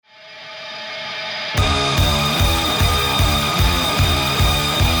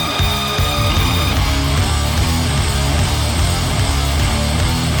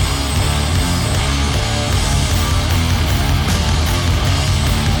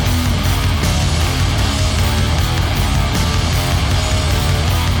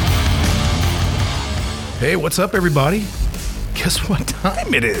Hey, what's up, everybody? Guess what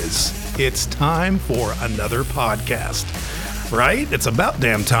time it is? It's time for another podcast, right? It's about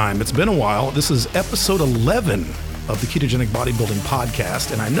damn time. It's been a while. This is episode 11 of the Ketogenic Bodybuilding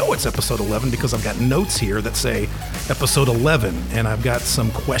Podcast, and I know it's episode 11 because I've got notes here that say episode 11, and I've got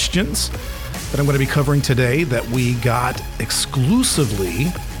some questions that I'm going to be covering today that we got exclusively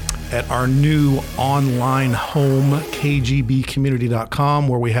at our new online home, kgbcommunity.com,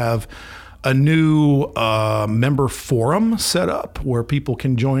 where we have a new member forum set up where people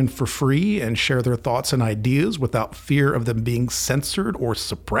can join for free and share their thoughts and ideas without fear of them being censored or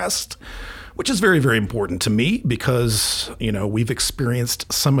suppressed, which is very, very important to me because, you know, we've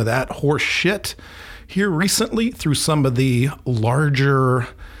experienced some of that horse shit here recently through some of the larger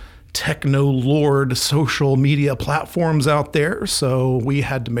techno lord social media platforms out there. So we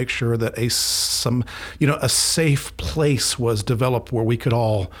had to make sure that a safe place was developed where we could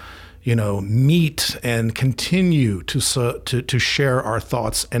all, meet and continue to share our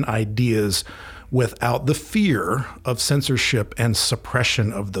thoughts and ideas without the fear of censorship and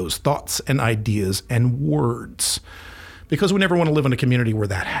suppression of those thoughts and ideas and words. Because we never want to live in a community where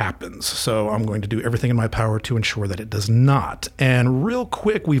that happens. So I'm going to do everything in my power to ensure that it does not. And real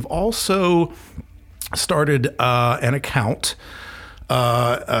quick, we've also started an account,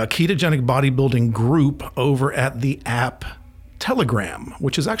 a ketogenic bodybuilding group over at the app Telegram,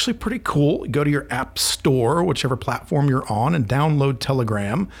 which is actually pretty cool. Go to your app store, whichever platform you're on, and download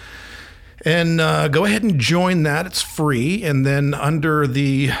Telegram. And go ahead and join that. It's free. And then under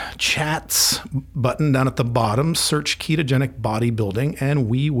the chats button down at the bottom, search Ketogenic Bodybuilding, and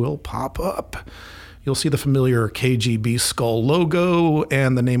we will pop up. You'll see the familiar KGB skull logo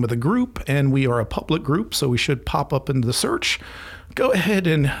and the name of the group. And we are a public group, so we should pop up into the search. Go ahead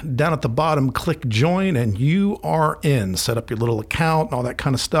and down at the bottom, click join, and you are in. Set up your little account and all that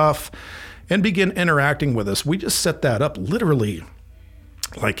kind of stuff, and begin interacting with us. We just set that up literally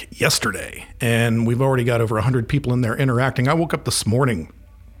like yesterday, and we've already got over 100 people in there interacting. I woke up this morning,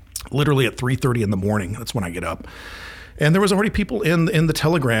 literally at 3:30 in the morning. That's when I get up. And there was already people in the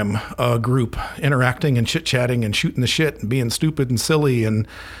Telegram group interacting and chit-chatting and shooting the shit and being stupid and silly. And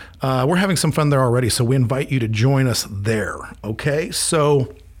we're having some fun there already. So we invite you to join us there. Okay.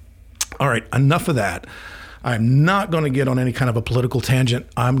 So, all right, enough of that. I'm not going to get on any kind of a political tangent.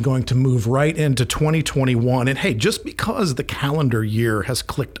 I'm going to move right into 2021. And hey, just because the calendar year has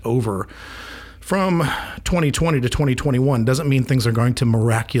clicked over from 2020 to 2021 doesn't mean things are going to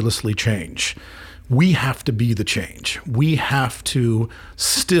miraculously change. We have to be the change. We have to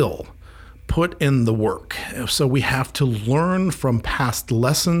still put in the work. So we have to learn from past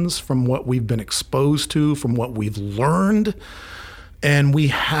lessons, from what we've been exposed to, from what we've learned. And we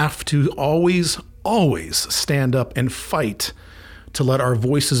have to always stand up and fight to let our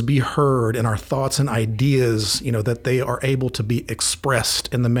voices be heard and our thoughts and ideas, that they are able to be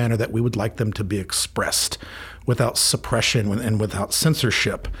expressed in the manner that we would like them to be expressed without suppression and without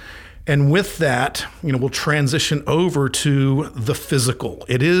censorship. And with that, we'll transition over to the physical.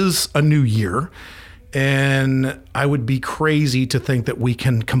 It is a new year, and I would be crazy to think that we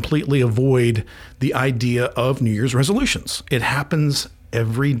can completely avoid the idea of New Year's resolutions. It happens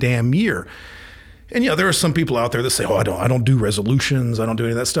every damn year. And there are some people out there that say, "Oh, I don't do resolutions. I don't do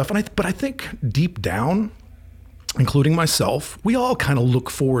any of that stuff." But I think deep down, including myself, we all kind of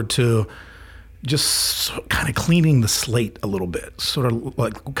look forward to just kind of cleaning the slate a little bit, sort of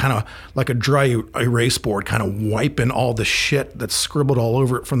like a dry erase board, kind of wiping all the shit that's scribbled all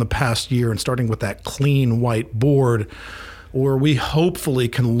over it from the past year and starting with that clean white board, where we hopefully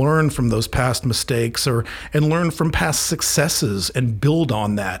can learn from those past mistakes and learn from past successes and build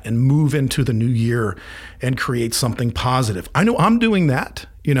on that and move into the new year and create something positive. I know I'm doing that,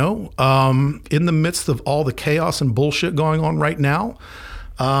 in the midst of all the chaos and bullshit going on right now.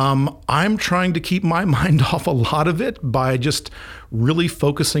 I'm trying to keep my mind off a lot of it by just really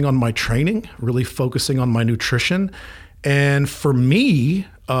focusing on my training, really focusing on my nutrition. And for me,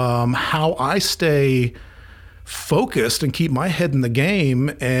 how I stay focused and keep my head in the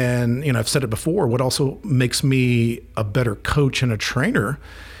game, and I've said it before, what also makes me a better coach and a trainer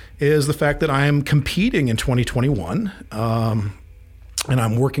is the fact that I am competing in 2021, and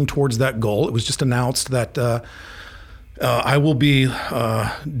I'm working towards that goal. It was just announced that I will be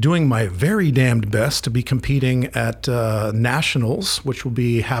doing my very damned best to be competing at Nationals, which will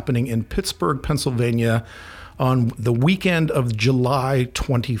be happening in Pittsburgh, Pennsylvania on the weekend of July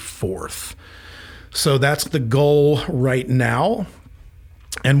 24th. So that's the goal right now.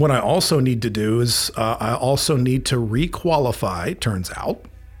 And what I also need to do is I also need to requalify, turns out.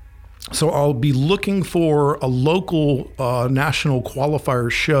 So I'll be looking for a local national qualifier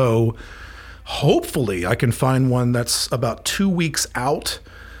show hopefully I can find one that's about 2 weeks out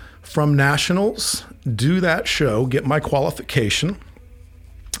from nationals, do that show, get my qualification,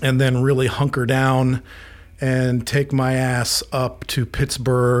 and then really hunker down and take my ass up to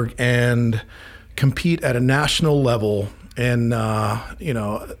Pittsburgh and compete at a national level. And,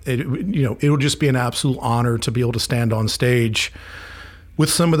 it would just be an absolute honor to be able to stand on stage with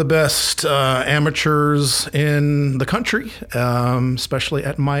some of the best amateurs in the country, especially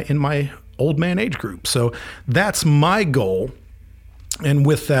in my old man age group. So that's my goal. And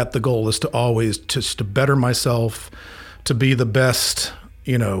with that, the goal is to always just to better myself, to be the best,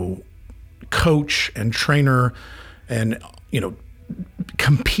 coach and trainer, and,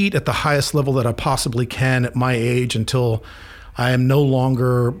 compete at the highest level that I possibly can at my age until I am no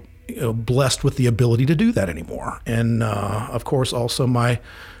longer blessed with the ability to do that anymore. And of course, also my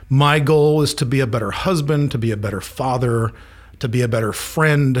goal is to be a better husband, to be a better father, to be a better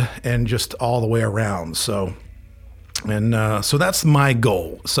friend, and just all the way around. So that's my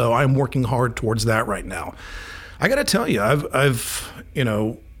goal. So I'm working hard towards that right now. I got to tell you, I've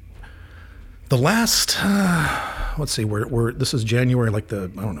the last, let's see, this is January, like the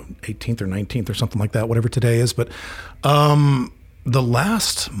 18th or 19th or something like that, whatever today is. But the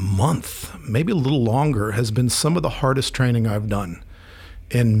last month, maybe a little longer, has been some of the hardest training I've done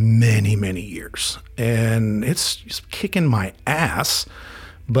in many, many years. And it's just kicking my ass.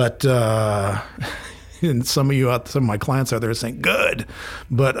 But, and some of my clients out there are saying, good.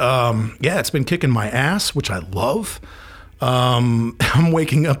 But it's been kicking my ass, which I love. I'm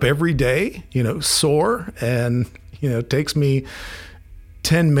waking up every day, sore, and, it takes me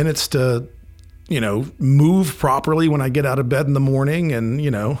 10 minutes to, move properly when I get out of bed in the morning, and,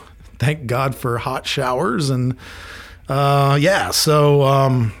 thank God for hot showers. And, so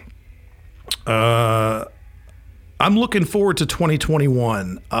I'm looking forward to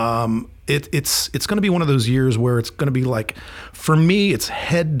 2021. It's going to be one of those years where it's going to be like, for me, it's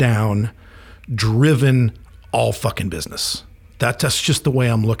head down, driven, all fucking business. That's just the way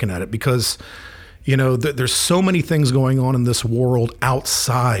I'm looking at it, because, there's so many things going on in this world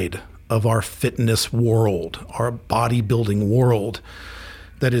outside of our fitness world, our bodybuilding world,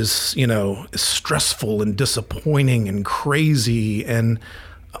 that is, stressful and disappointing and crazy and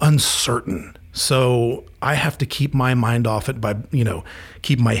uncertain. So I have to keep my mind off it by,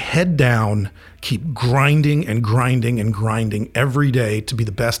 keep my head down, keep grinding and grinding and grinding every day to be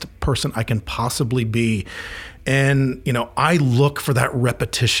the best person I can possibly be. And, I look for that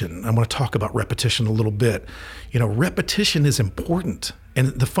repetition. I want to talk about repetition a little bit. Repetition is important. And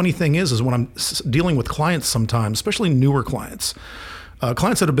the funny thing is when I'm dealing with clients sometimes, especially newer clients,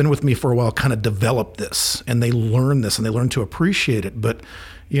 clients that have been with me for a while kind of develop this, and they learn this, and they learn to appreciate it. But,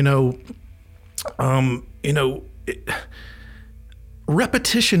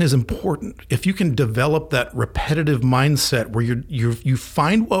 repetition is important. If you can develop that repetitive mindset where you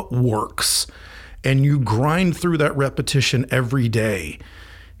find what works and you grind through that repetition every day,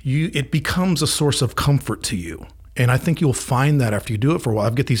 it becomes a source of comfort to you. And I think you'll find that after you do it for a while.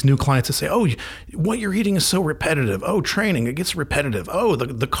 I've got these new clients that say, oh, what you're eating is so repetitive. Oh, training, it gets repetitive. Oh,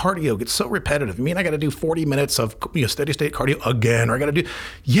 the cardio gets so repetitive. I mean, I got to do 40 minutes of steady state cardio again, or I got to do,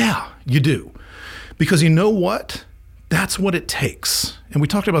 yeah, you do. Because you know what? That's what it takes. And we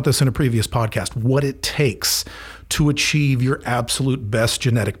talked about this in a previous podcast, what it takes to achieve your absolute best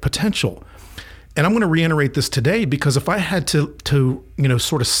genetic potential. And I'm going to reiterate this today, because if I had to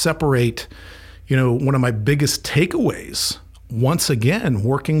sort of separate, one of my biggest takeaways, once again,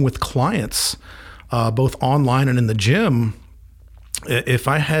 working with clients, both online and in the gym, if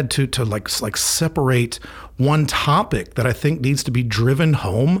I had to like separate one topic that I think needs to be driven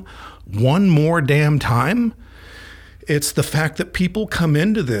home one more damn time, it's the fact that people come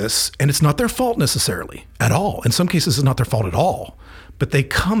into this, and it's not their fault necessarily at all. In some cases, it's not their fault at all, but they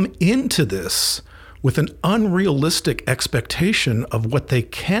come into this with an unrealistic expectation of what they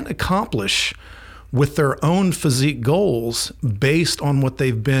can accomplish with their own physique goals based on what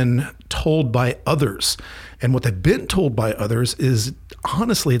they've been told by others. And what they've been told by others is,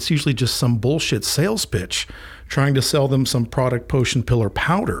 honestly, it's usually just some bullshit sales pitch trying to sell them some product, potion, pill, or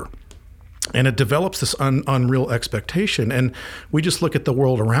powder. And it develops this unreal expectation. And we just look at the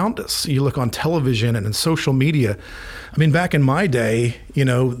world around us. You look on television and in social media. I mean, back in my day,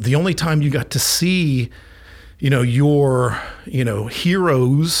 the only time you got to see, your,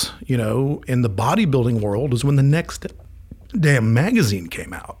 heroes, in the bodybuilding world is when the next damn magazine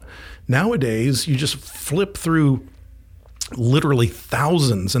came out. Nowadays, you just flip through literally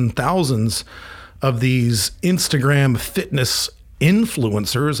thousands and thousands of these Instagram fitness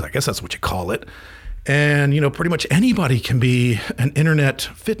influencers, I guess that's what you call it, And, pretty much anybody can be an internet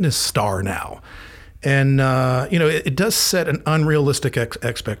fitness star now. And, it does set an unrealistic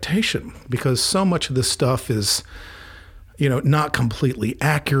expectation because so much of this stuff is, not completely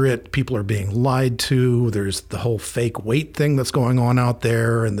accurate. People are being lied to. There's the whole fake weight thing that's going on out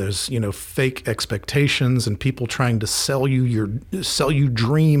there. And there's, fake expectations and people trying to sell you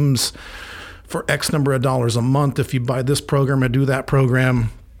dreams for X number of dollars a month if you buy this program or do that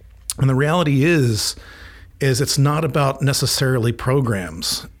program. And the reality is it's not about necessarily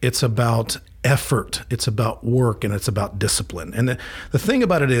programs. It's about effort. It's about work, and it's about discipline. And the thing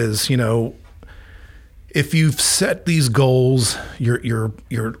about it is, if you've set these goals,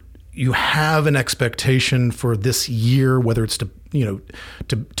 you have an expectation for this year, whether it's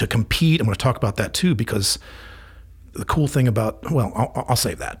to compete. I'm going to talk about that too, because the cool thing about, I'll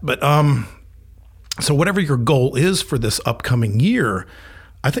save that. But so whatever your goal is for this upcoming year,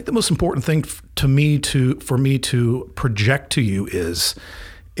 I think the most important thing for me to project to you is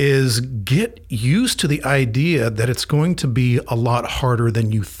get used to the idea that it's going to be a lot harder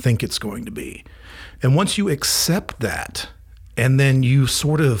than you think it's going to be. And once you accept that, and then you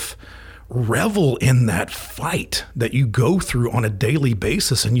sort of revel in that fight that you go through on a daily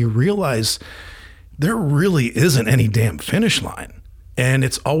basis, and you realize there really isn't any damn finish line. And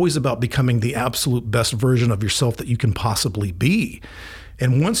it's always about becoming the absolute best version of yourself that you can possibly be.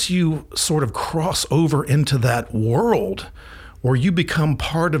 And once you sort of cross over into that world, or you become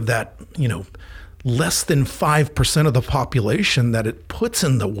part of that, less than 5% of the population that it puts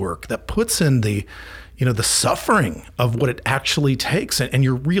in the work, that puts in the suffering of what it actually takes, and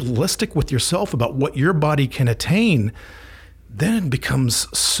you're realistic with yourself about what your body can attain, then it becomes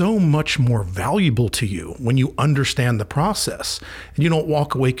so much more valuable to you when you understand the process and you don't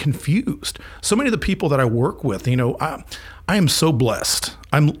walk away confused. So many of the people that I work with, I am so blessed.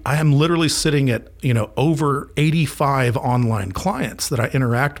 I am literally sitting at, over 85 online clients that I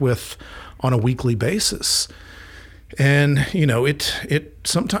interact with on a weekly basis. And, it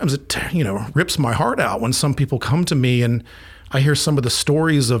sometimes rips my heart out when some people come to me and I hear some of the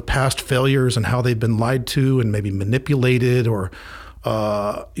stories of past failures and how they've been lied to and maybe manipulated or,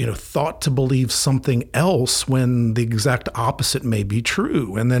 thought to believe something else when the exact opposite may be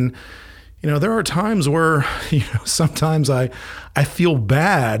true. And then, there are times where, sometimes I feel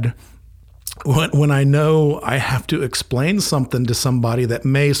bad when I know I have to explain something to somebody that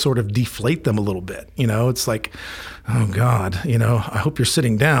may sort of deflate them a little bit. It's like, oh God, I hope you're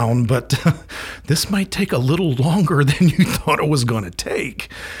sitting down, but this might take a little longer than you thought it was going to take.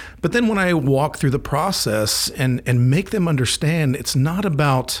 But then when I walk through the process and make them understand, it's not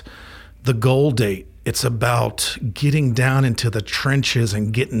about the goal date. It's about getting down into the trenches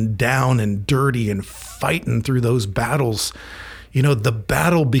and getting down and dirty and fighting through those battles. The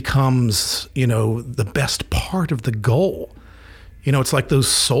battle becomes, the best part of the goal. It's like those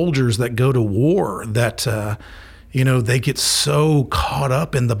soldiers that go to war that, they get so caught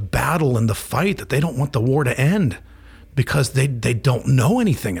up in the battle and the fight that they don't want the war to end because they don't know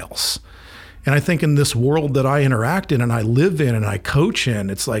anything else. And I think in this world that I interact in and I live in and I coach in,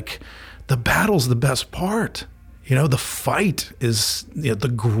 it's like the battle's the best part. The fight is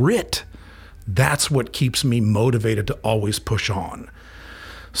the grit. That's what keeps me motivated to always push on.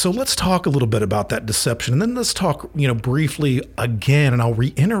 So let's talk a little bit about that deception. And then let's talk, briefly again, and I'll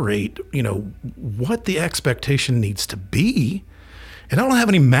reiterate, what the expectation needs to be. And I don't have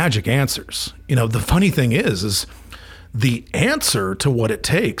any magic answers. The funny thing is the answer to what it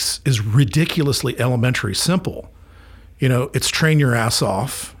takes is ridiculously elementary simple. It's train your ass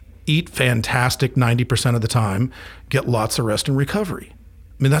off, eat fantastic 90% of the time, get lots of rest and recovery.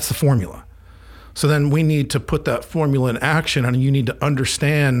 That's the formula. So then we need to put that formula in action, and you need to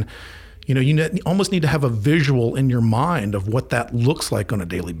understand, you almost need to have a visual in your mind of what that looks like on a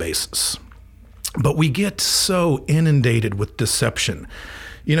daily basis. But we get so inundated with deception.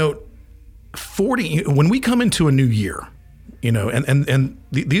 When we come into a new year, and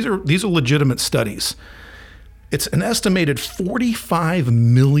these are legitimate studies. It's an estimated 45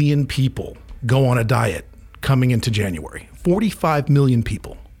 million people go on a diet coming into January. 45 million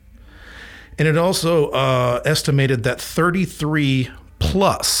people. And it also estimated that 33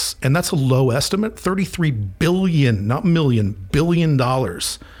 plus, and that's a low estimate, 33 billion, not million, $billion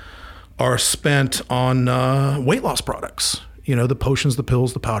are spent on weight loss products. The potions, the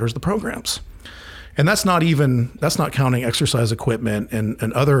pills, the powders, the programs. And that's not counting exercise equipment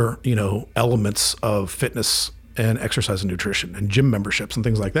and other, elements of fitness and exercise and nutrition and gym memberships and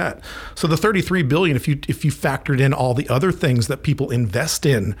things like that. So the 33 billion, if you factored in all the other things that people invest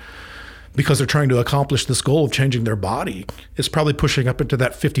in because they're trying to accomplish this goal of changing their body, is probably pushing up into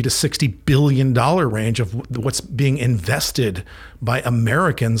that $50 to $60 billion range of what's being invested by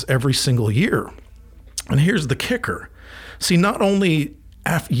Americans every single year. And here's the kicker. See, not only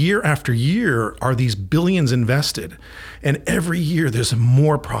year after year are these billions invested, and every year there's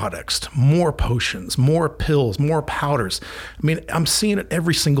more products, more potions, more pills, more powders. I mean, I'm seeing it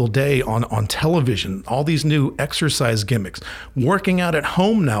every single day on television, all these new exercise gimmicks. Working out at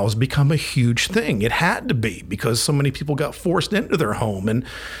home now has become a huge thing. It had to be, because so many people got forced into their home. And,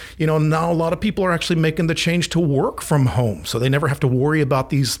 now a lot of people are actually making the change to work from home, so they never have to worry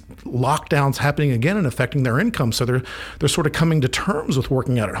about these lockdowns happening again and affecting their income. So they're sort of coming to terms with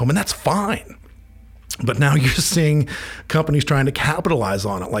working out at home, and that's fine. But now you're seeing companies trying to capitalize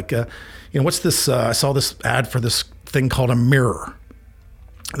on it. Like, what's this? I saw this ad for this thing called a mirror.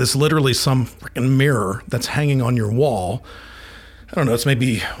 This literally some freaking mirror that's hanging on your wall. I don't know, it's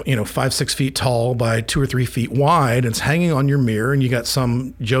maybe, 5-6 feet tall by 2 or 3 feet wide. It's hanging on your mirror, and you got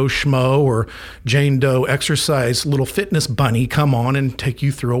some Joe Schmo or Jane Doe exercise little fitness bunny come on and take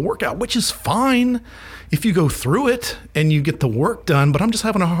you through a workout, which is fine if you go through it and you get the work done. But I'm just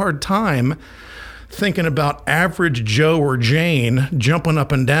having a hard time thinking about average Joe or Jane jumping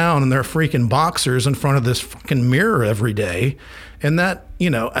up and down in their freaking boxers in front of this fucking mirror every day. And that,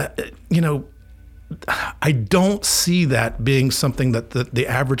 I don't see that being something that the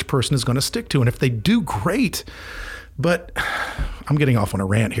average person is going to stick to. And if they do, great. But I'm getting off on a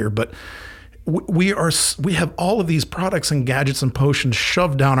rant here, but we have all of these products and gadgets and potions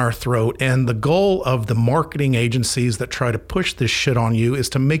shoved down our throat. And the goal of the marketing agencies that try to push this shit on you is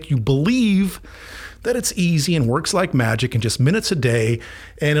to make you believe that it's easy and works like magic and just minutes a day,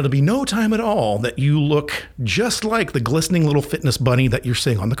 and it'll be no time at all that you look just like the glistening little fitness bunny that you're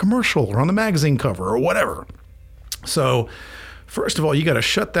seeing on the commercial or on the magazine cover or whatever. So first of all, you got to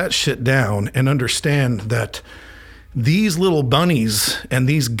shut that shit down and understand that these little bunnies and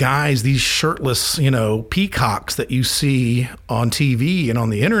these guys, these shirtless, peacocks that you see on TV and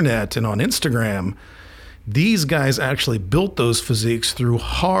on the internet and on Instagram, these guys actually built those physiques through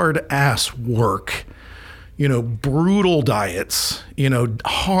hard ass work, brutal diets,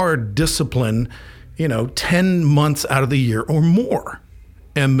 hard discipline, 10 months out of the year or more.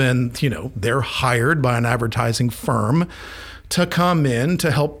 And then, they're hired by an advertising firm to come in to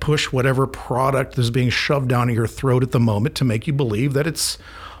help push whatever product is being shoved down your throat at the moment to make you believe that it's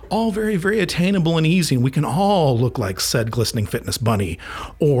all very, very attainable and easy. And we can all look like said glistening fitness bunny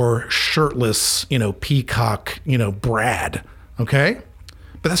or shirtless, peacock, Brad. Okay?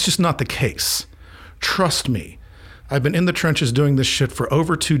 But that's just not the case. Trust me. I've been in the trenches doing this shit for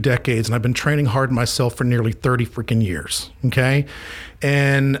over 2 decades, and I've been training hard myself for nearly 30 freaking years. Okay?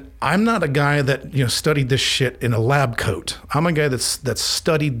 And I'm not a guy that, studied this shit in a lab coat. I'm a guy that's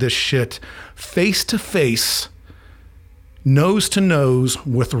studied this shit face to face, nose to nose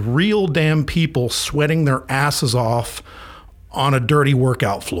with real damn people sweating their asses off on a dirty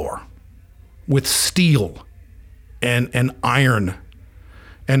workout floor with steel and iron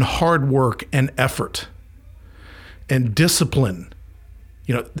and hard work and effort and discipline.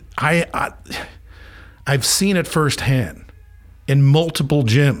 I've seen it firsthand in multiple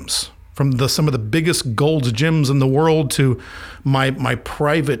gyms, from some of the biggest Gold's gyms in the world to my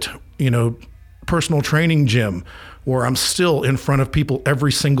private, personal training gym, where I'm still in front of people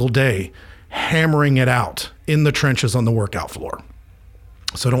every single day, hammering it out in the trenches on the workout floor.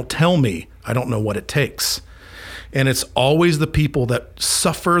 So don't tell me I don't know what it takes. And it's always the people that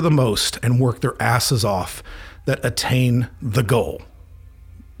suffer the most and work their asses off that attain the goal.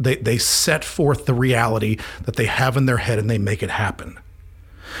 They set forth the reality that they have in their head and they make it happen.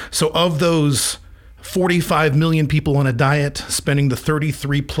 So of those 45 million people on a diet, spending the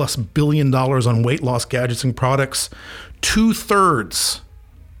 $33+ billion on weight loss gadgets and products, 2/3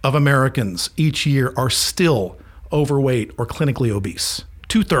 of Americans each year are still overweight or clinically obese.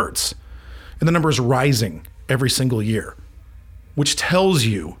 2/3. And the number is rising every single year, which tells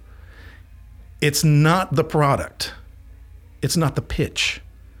you it's not the product. It's not the pitch.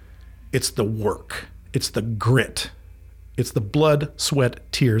 It's the work. It's the grit. It's the blood, sweat,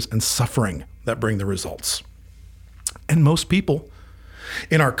 tears, and suffering that bring the results. And most people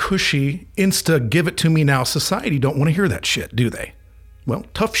in our cushy, insta, give it to me now society don't want to hear that shit, do they? Well,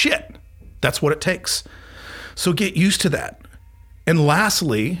 tough shit. That's what it takes. So get used to that. And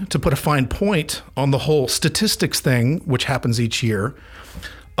lastly, to put a fine point on the whole statistics thing, which happens each year,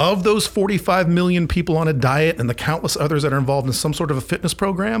 of those 45 million people on a diet and the countless others that are involved in some sort of a fitness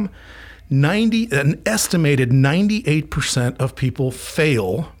program, an estimated 98% of people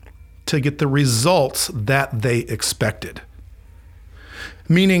fail to get the results that they expected.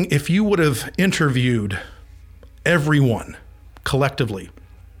 Meaning, if you would have interviewed everyone individually,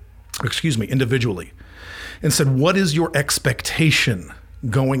 and said, what is your expectation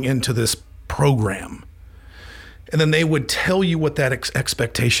going into this program? And then they would tell you what that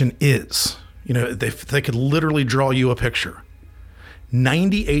expectation is. They could literally draw you a picture.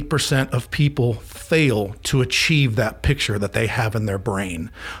 98% of people fail to achieve that picture that they have in their brain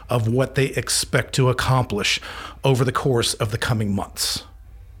of what they expect to accomplish over the course of the coming months.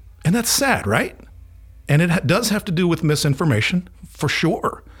 And that's sad, right? And it does have to do with misinformation, for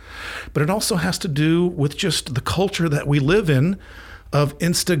sure. But it also has to do with just the culture that we live in of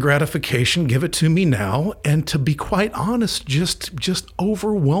instant gratification, give it to me now, and to be quite honest, just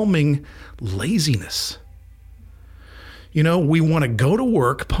overwhelming laziness. We want to go to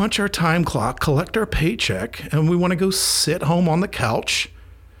work, punch our time clock, collect our paycheck, and we want to go sit home on the couch,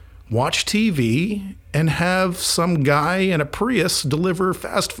 watch TV, and have some guy in a Prius deliver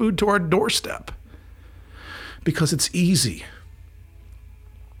fast food to our doorstep. Because it's easy.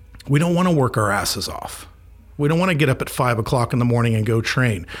 We don't want to work our asses off. We don't want to get up at 5 o'clock in the morning and go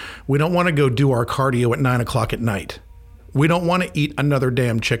train. We don't want to go do our cardio at 9 o'clock at night. We don't want to eat another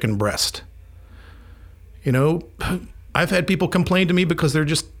damn chicken breast. I've had people complain to me because they're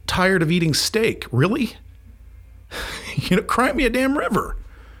just tired of eating steak. Really? Cry me a damn river.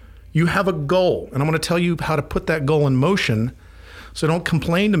 You have a goal, and I'm going to tell you how to put that goal in motion. So don't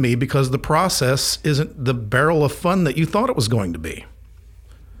complain to me because the process isn't the barrel of fun that you thought it was going to be.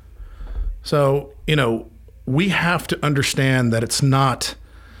 So, we have to understand that it's not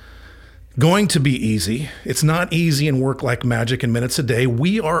going to be easy. It's not easy and work like magic in minutes a day.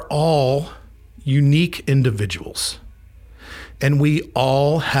 We are all unique individuals. And we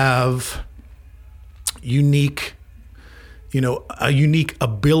all have a unique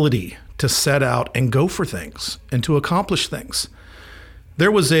ability to set out and go for things and to accomplish things.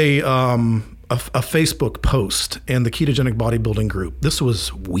 There was a Facebook post in the Ketogenic Bodybuilding group. This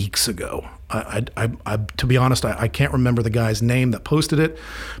was weeks ago. I to be honest, I can't remember the guy's name that posted it,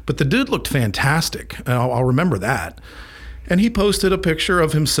 but the dude looked fantastic. And I'll remember that. And he posted a picture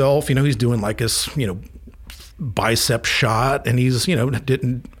of himself. He's doing like this, bicep shot, and he's, I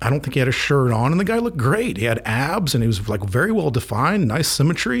don't think he had a shirt on, and the guy looked great. He had abs, and he was like very well defined, nice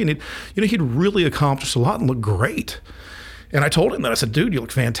symmetry, and he'd really accomplished a lot and looked great. And I told him that. I said, dude, you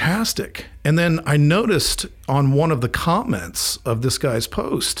look fantastic. And then I noticed on one of the comments of this guy's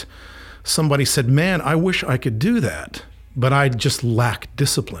post, somebody said, man, I wish I could do that, but I just lack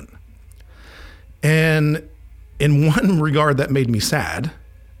discipline. And in one regard, that made me sad.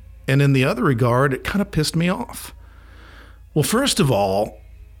 And in the other regard, it kind of pissed me off. Well, first of all,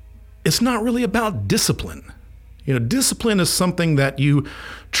 it's not really about discipline. Discipline is something that you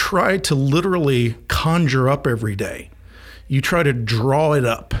try to literally conjure up every day. You try to draw it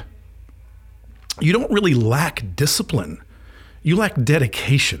up. You don't really lack discipline. You lack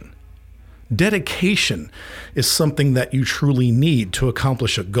dedication. Dedication is something that you truly need to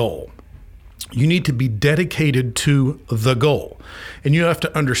accomplish a goal. You need to be dedicated to the goal. And you have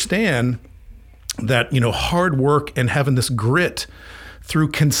to understand that, hard work and having this grit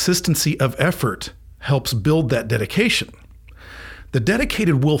through consistency of effort helps build that dedication. The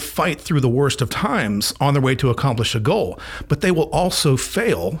dedicated will fight through the worst of times on their way to accomplish a goal, but they will also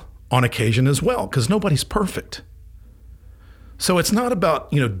fail on occasion as well, because nobody's perfect. So it's not about,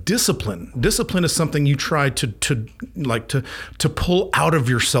 discipline. Discipline is something you try to pull out of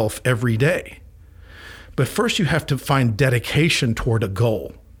yourself every day. But first you have to find dedication toward a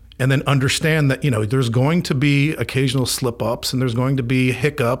goal, and then understand that, there's going to be occasional slip-ups, and there's going to be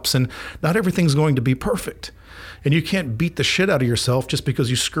hiccups, and not everything's going to be perfect. And you can't beat the shit out of yourself just because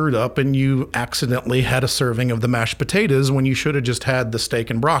you screwed up and you accidentally had a serving of the mashed potatoes when you should have just had the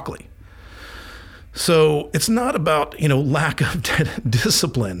steak and broccoli. So it's not about, lack of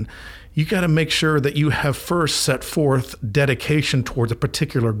discipline. You got to make sure that you have first set forth dedication towards a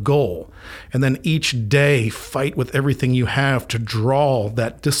particular goal. And then each day fight with everything you have to draw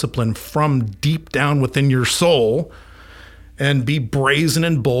that discipline from deep down within your soul, and be brazen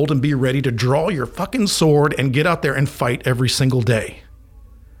and bold and be ready to draw your fucking sword and get out there and fight every single day.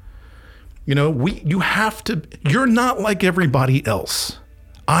 You're not like everybody else.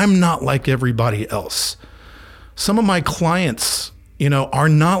 I'm not like everybody else. Some of my clients, are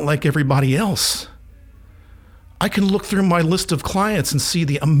not like everybody else. I can look through my list of clients and see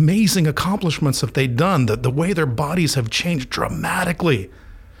the amazing accomplishments that they've done, the way their bodies have changed dramatically.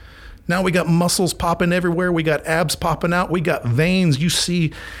 Now we got muscles popping everywhere. We got abs popping out. We got veins. You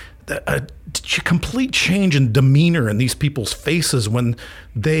see a complete change in demeanor in these people's faces when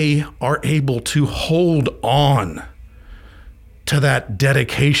they are able to hold on to that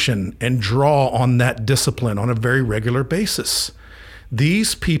dedication and draw on that discipline on a very regular basis.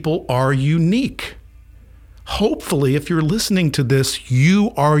 These people are unique. Hopefully, if you're listening to this,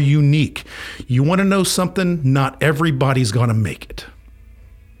 you are unique. You want to know something? Not everybody's going to make it.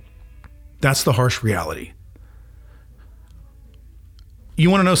 That's the harsh reality. You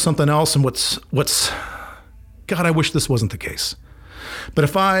want to know something else, and what's God, I wish this wasn't the case. But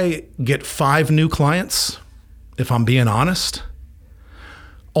if I get 5 new clients, if I'm being honest,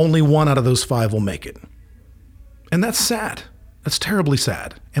 only 1 out of those 5 will make it. And that's sad. That's terribly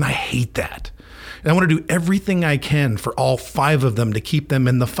sad. And I hate that. And I want to do everything I can for all 5 of them to keep them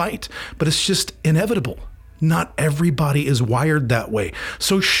in the fight. But it's just inevitable. Not everybody is wired that way.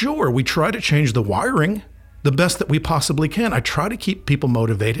 So sure, we try to change the wiring the best that we possibly can. I try to keep people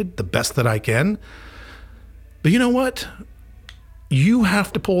motivated the best that I can. But you know what? You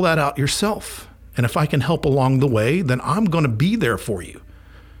have to pull that out yourself. And if I can help along the way, then I'm going to be there for you.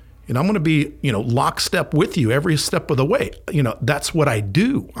 And I'm going to be, lockstep with you every step of the way. That's what I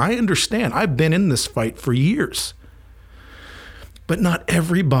do. I understand. I've been in this fight for years. But not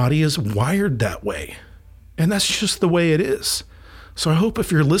everybody is wired that way. And that's just the way it is. So I hope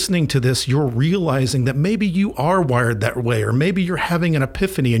if you're listening to this, you're realizing that maybe you are wired that way, or maybe you're having an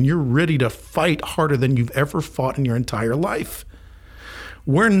epiphany and you're ready to fight harder than you've ever fought in your entire life.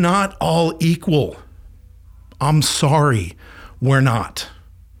 We're not all equal. I'm sorry, we're not.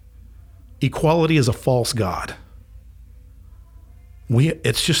 Equality is a false god.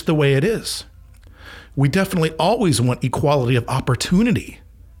 It's just the way it is. We definitely always want equality of opportunity.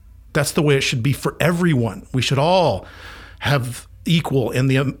 That's the way it should be for everyone. We should all have equal in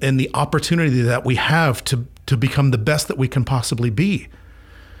the opportunity that we have to become the best that we can possibly be.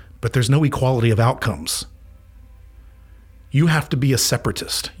 But there's no equality of outcomes. You have to be a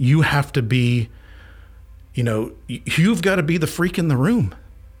separatist. You have to be, you've got to be the freak in the room.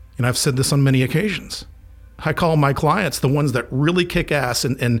 And I've said this on many occasions. I call my clients the ones that really kick ass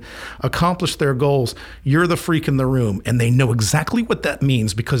and accomplish their goals. You're the freak in the room. And they know exactly what that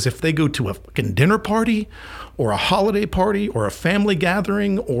means, because if they go to a fucking dinner party or a holiday party or a family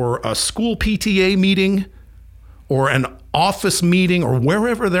gathering or a school PTA meeting or an office meeting or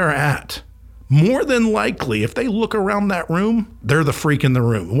wherever they're at, more than likely, if they look around that room, they're the freak in the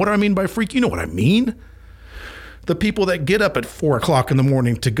room. What do I mean by freak? You know what I mean? The people that get up at 4 o'clock in the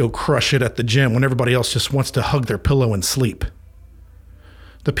morning to go crush it at the gym when everybody else just wants to hug their pillow and sleep.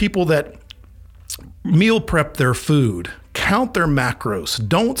 The people that meal prep their food, count their macros,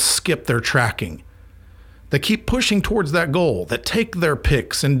 don't skip their tracking, that keep pushing towards that goal, that take their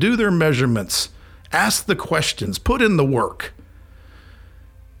pics and do their measurements, ask the questions, put in the work.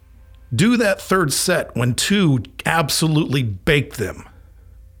 Do that 3rd set when 2 absolutely bake them.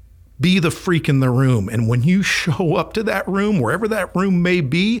 Be the freak in the room. And when you show up to that room, wherever that room may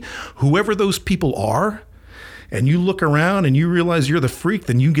be, whoever those people are, and you look around and you realize you're the freak,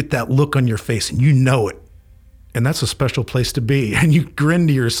 then you get that look on your face and you know it. And that's a special place to be. And you grin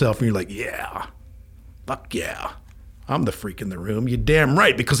to yourself and you're like, yeah, fuck yeah, I'm the freak in the room. You're damn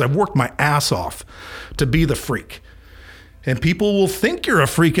right, because I've worked my ass off to be the freak. And people will think you're a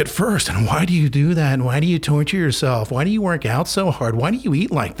freak at first. And why do you do that? And why do you torture yourself? Why do you work out so hard? Why do you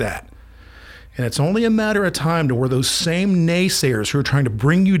eat like that? And it's only a matter of time to where those same naysayers who are trying to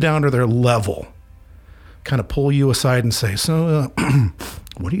bring you down to their level kind of pull you aside and say, so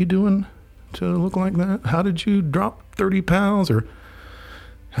what are you doing to look like that? How did you drop 30 pounds? Or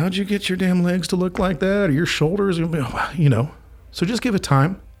how'd you get your damn legs to look like that? Or your shoulders? So just give it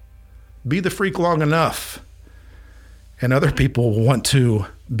time. Be the freak long enough. And other people will want to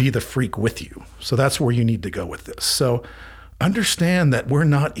be the freak with you. So that's where you need to go with this. So understand that we're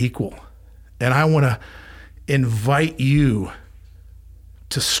not equal. And I want to invite you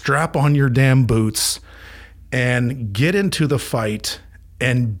to strap on your damn boots and get into the fight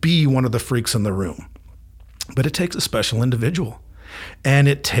and be one of the freaks in the room. But it takes a special individual, and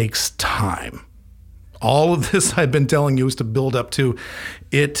it takes time. All of this I've been telling you is to build up to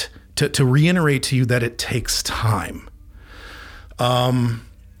it, to reiterate to you that it takes time. I've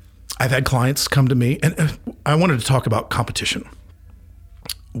had clients come to me, and I wanted to talk about competition.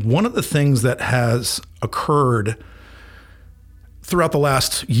 One of the things that has occurred throughout the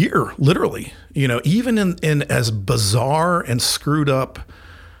last year, literally, even in as bizarre and screwed up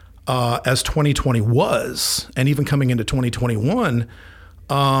as 2020 was, and even coming into 2021,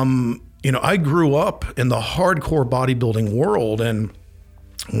 I grew up in the hardcore bodybuilding world and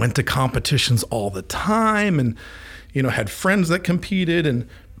went to competitions all the time, and had friends that competed and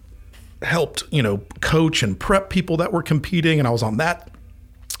helped, coach and prep people that were competing. And I was on that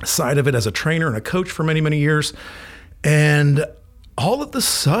side of it as a trainer and a coach for many, many years. And all of a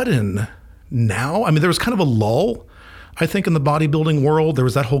sudden now, I mean, there was kind of a lull, I think, in the bodybuilding world. There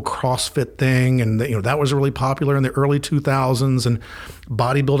was that whole CrossFit thing, and that was really popular in the early 2000s, and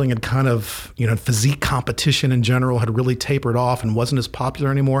bodybuilding had kind of, physique competition in general had really tapered off and wasn't as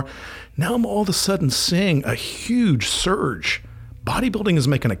popular anymore. Now I'm all of a sudden seeing a huge surge. Bodybuilding is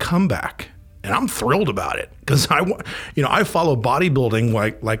making a comeback, and I'm thrilled about it because I follow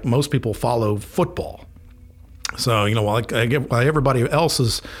bodybuilding like most people follow football. So, while everybody else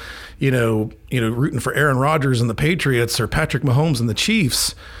is, rooting for Aaron Rodgers and the Patriots or Patrick Mahomes and the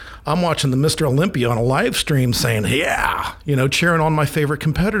Chiefs, I'm watching the Mr. Olympia on a live stream saying, yeah, cheering on my favorite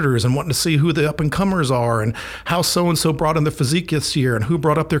competitors and wanting to see who the up-and-comers are and how so-and-so brought in their physique this year and who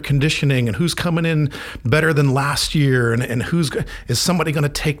brought up their conditioning and who's coming in better than last year and is somebody going to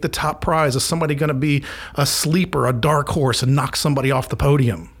take the top prize? Is somebody going to be a sleeper, a dark horse, and knock somebody off the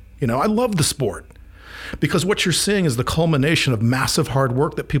podium? I love the sport. Because what you're seeing is the culmination of massive hard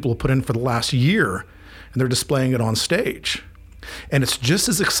work that people have put in for the last year, and they're displaying it on stage. And it's just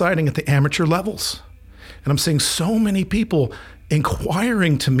as exciting at the amateur levels. And I'm seeing so many people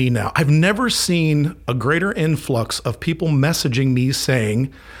inquiring to me now. I've never seen a greater influx of people messaging me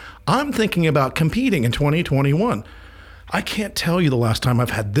saying, I'm thinking about competing in 2021. I can't tell you the last time I've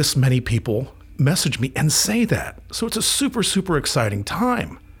had this many people message me and say that. So it's a super, super exciting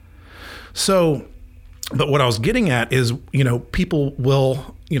time. But what I was getting at is, people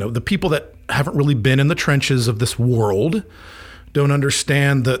will, the people that haven't really been in the trenches of this world don't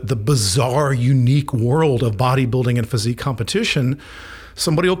understand the bizarre, unique world of bodybuilding and physique competition.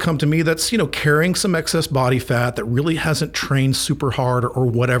 Somebody will come to me that's, carrying some excess body fat, that really hasn't trained super hard or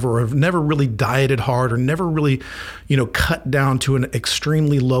whatever, or have never really dieted hard or never really, cut down to an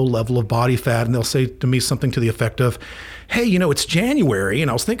extremely low level of body fat. And they'll say to me something to the effect of, hey, it's January and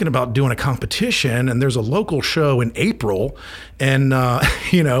I was thinking about doing a competition and there's a local show in April and,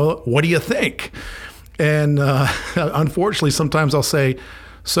 what do you think? And unfortunately, sometimes I'll say,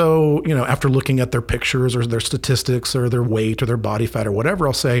 so, after looking at their pictures or their statistics or their weight or their body fat or whatever,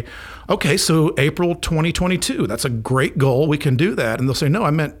 I'll say, okay, so April 2022, that's a great goal. We can do that. And they'll say, no,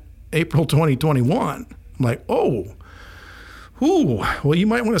 I meant April 2021. I'm like, oh, well, you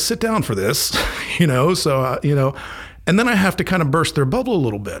might want to sit down for this, so, and then I have to kind of burst their bubble a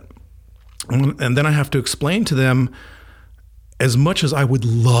little bit. And then I have to explain to them, as much as I would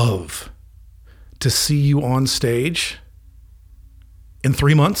love to see you on stage in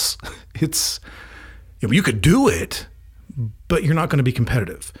 3 months, you could do it, but you're not going to be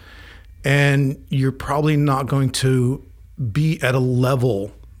competitive. And you're probably not going to be at a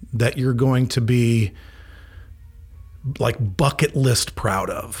level that you're going to be like bucket list proud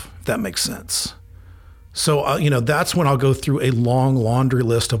of, if that makes sense. So, that's when I'll go through a long laundry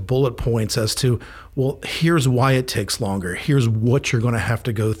list of bullet points as to, well, here's why it takes longer. Here's what you're going to have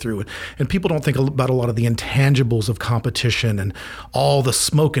to go through. And people don't think about a lot of the intangibles of competition and all the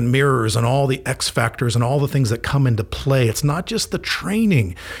smoke and mirrors and all the X factors and all the things that come into play. It's not just the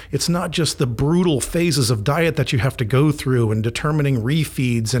training. It's not just the brutal phases of diet that you have to go through and determining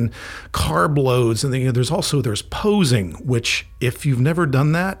refeeds and carb loads. And there's posing, which if you've never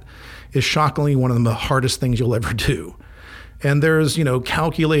done that, is shockingly one of the hardest things you'll ever do. And there's,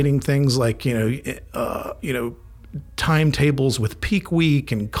 calculating things like, timetables with peak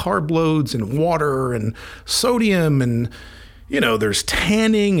week and carb loads and water and sodium and, there's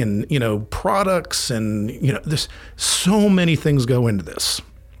tanning and, products and, there's so many things go into this.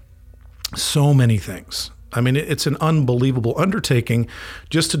 So many things. I mean, it's an unbelievable undertaking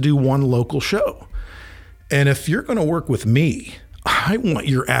just to do one local show. And if you're going to work with me, I want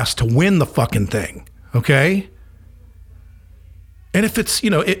your ass to win the fucking thing, okay? And if it's,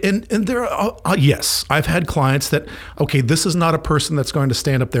 and there are, yes, I've had clients that, okay, this is not a person that's going to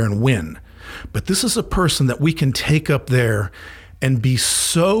stand up there and win, but this is a person that we can take up there and be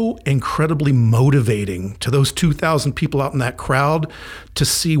so incredibly motivating to those 2,000 people out in that crowd to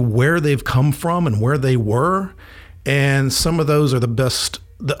see where they've come from and where they were. And some of those are the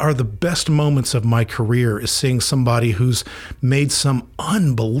best moments of my career, is seeing somebody who's made some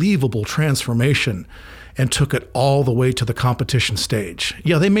unbelievable transformation and took it all the way to the competition stage.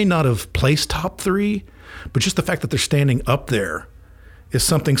 Yeah, they may not have placed top 3, but just the fact that they're standing up there is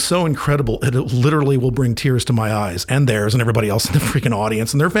something so incredible. It literally will bring tears to my eyes and theirs and everybody else in the freaking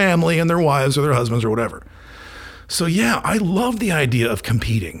audience and their family and their wives or their husbands or whatever. So yeah, I love the idea of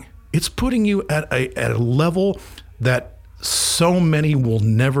competing. It's putting you at a level that so many will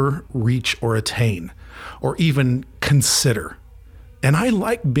never reach or attain or even consider. And I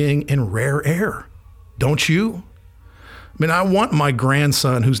like being in rare air. Don't you? I mean, I want my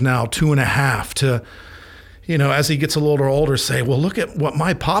grandson, who's now 2.5, to, as he gets a little older, say, well, look at what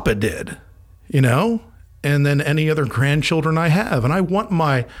my papa did, and then any other grandchildren I have. And I want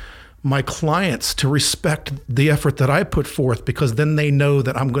my clients to respect the effort that I put forth, because then they know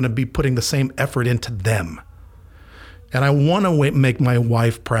that I'm going to be putting the same effort into them. And I want to make my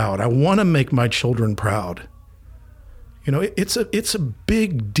wife proud. I want to make my children proud. It's a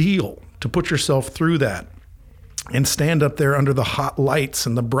big deal to put yourself through that and stand up there under the hot lights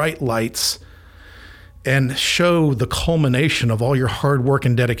and the bright lights and show the culmination of all your hard work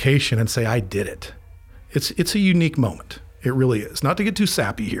and dedication and say, I did it. It's a unique moment. It really is. Not to get too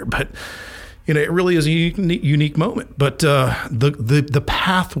sappy here, but it really is a unique moment. But the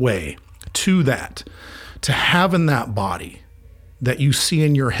pathway to that, to having that body that you see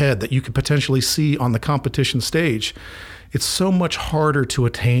in your head, that you could potentially see on the competition stage, it's so much harder to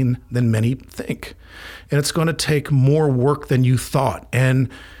attain than many think. And it's going to take more work than you thought. And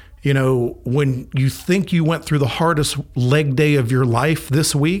when you think you went through the hardest leg day of your life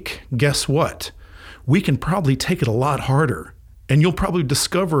this week, guess what? We can probably take it a lot harder. And you'll probably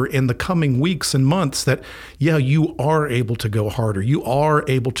discover in the coming weeks and months that, you are able to go harder. You are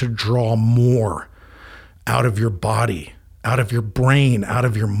able to draw more out of your body, out of your brain, out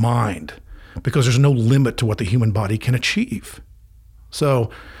of your mind, because there's no limit to what the human body can achieve. So,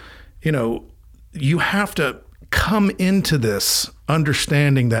 you have to come into this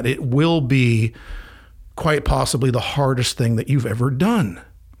understanding that it will be quite possibly the hardest thing that you've ever done.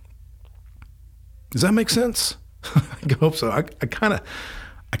 Does that make sense? I hope so. I kind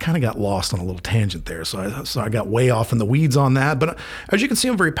of got lost on a little tangent there, so I got way off in the weeds on that. But as you can see,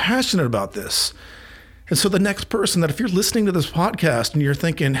 I'm very passionate about this. And so the next person that, if you're listening to this podcast and you're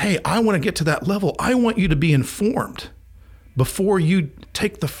thinking, hey, I want to get to that level, I want you to be informed before you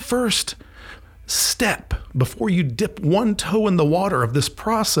take the first step, before you dip one toe in the water of this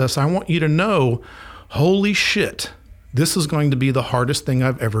process. I want you to know, holy shit, this is going to be the hardest thing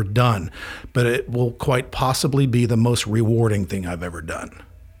I've ever done, but it will quite possibly be the most rewarding thing I've ever done.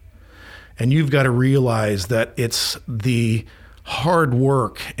 And you've got to realize that it's the hard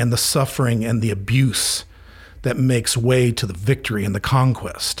work and the suffering and the abuse that makes way to the victory and the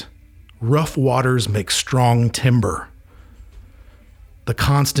conquest. Rough waters make strong timber. The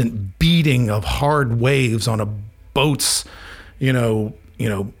constant beating of hard waves on a boat's,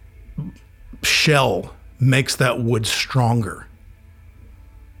 shell makes that wood stronger.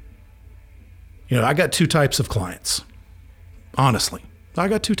 I got two types of clients. Honestly, I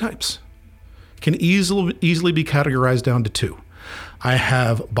got two types. Can easily be categorized down to two. I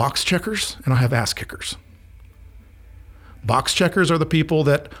have box checkers and I have ass kickers. Box checkers are the people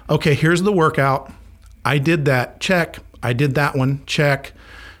that, okay, here's the workout. I did that, check. I did that one, check.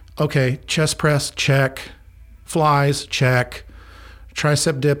 Okay, chest press, check. Flies, check.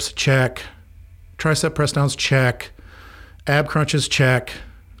 Tricep dips, check. Tricep press downs, check. Ab crunches, check.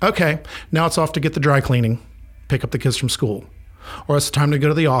 Okay, now it's off to get the dry cleaning, pick up the kids from school, or it's time to go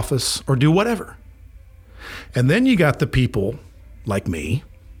to the office or do whatever. And then you got the people like me,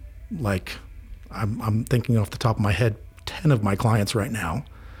 like I'm thinking off the top of my head, 10 of my clients right now,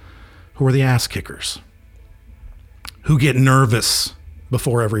 who are the ass kickers, who get nervous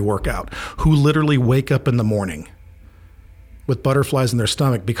before every workout, who literally wake up in the morning with butterflies in their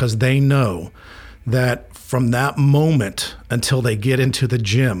stomach because they know that from that moment until they get into the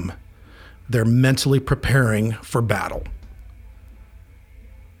gym, they're mentally preparing for battle.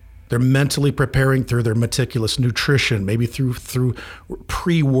 They're mentally preparing through their meticulous nutrition, maybe through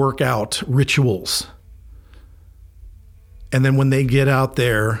pre-workout rituals. And then when they get out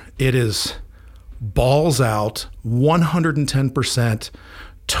there, it is balls out, 110%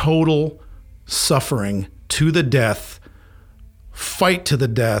 total suffering to the death, fight to the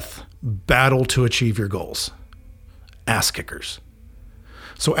death, battle to achieve your goals. Ass kickers.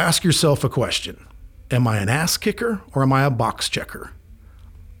 So ask yourself a question. Am I an ass kicker or am I a box checker?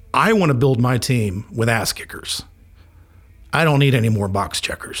 I want to build my team with ass kickers. I don't need any more box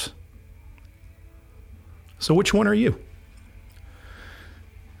checkers. So which one are you?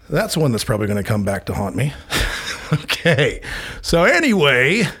 That's one that's probably going to come back to haunt me. Okay. So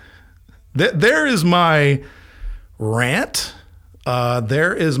anyway, there is my rant.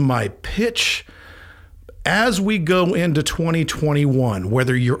 There is my pitch. As we go into 2021,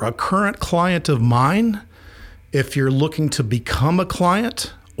 whether you're a current client of mine, if you're looking to become a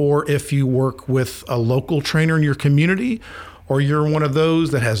client, or if you work with a local trainer in your community, or you're one of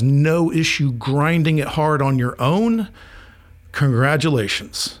those that has no issue grinding it hard on your own,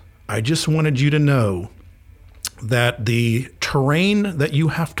 congratulations. I just wanted you to know that the terrain that you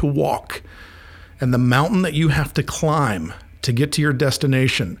have to walk and the mountain that you have to climb to get to your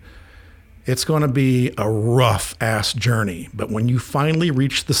destination It's going to be a rough ass journey. But when you finally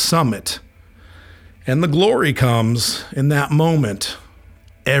reach the summit and the glory comes in that moment,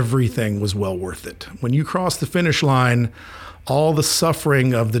 everything was well worth it. When you cross the finish line, all the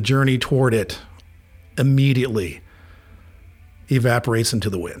suffering of the journey toward it immediately evaporates into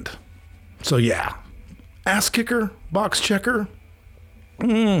the wind. So yeah, ass kicker, box checker.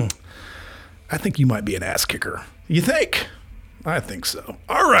 I think you might be an ass kicker. You think? I think so.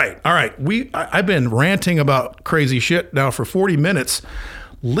 All right. I've been ranting about crazy shit now for 40 minutes.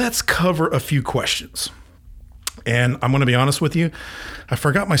 Let's cover a few questions. And I'm going to be honest with you, I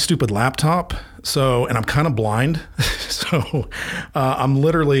forgot my stupid laptop. And I'm kind of blind. I'm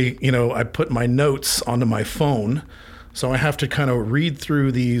literally, I put my notes onto my phone. So I have to kind of read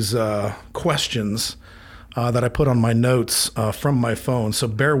through these questions that I put on my notes from my phone. So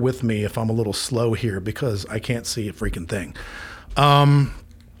bear with me if I'm a little slow here because I can't see a freaking thing.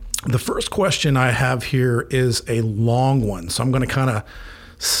 The first question I have here is a long one. So I'm going to kind of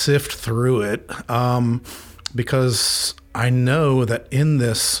sift through it because I know that in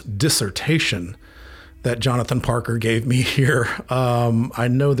this dissertation that Jonathan Parker gave me here, I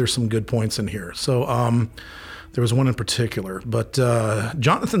know there's some good points in here. So there was one in particular, but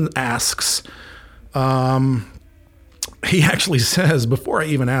Jonathan asks, he actually says, before I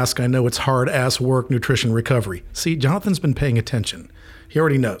even ask, I know it's hard ass work, nutrition, recovery. See, Jonathan's been paying attention. He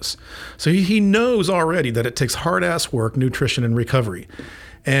already knows. So he knows already that it takes hard ass work, nutrition, and recovery.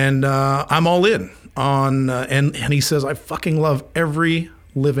 And I'm all in on, and he says, I fucking love every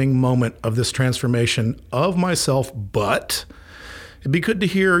living moment of this transformation of myself, but it'd be good to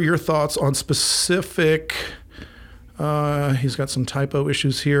hear your thoughts on specific, he's got some typo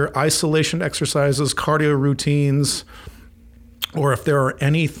issues here, isolation exercises, cardio routines, or if there are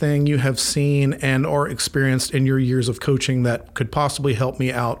anything you have seen and or experienced in your years of coaching that could possibly help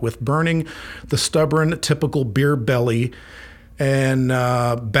me out with burning the stubborn, typical beer belly and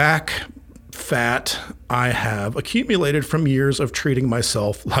back fat I have accumulated from years of treating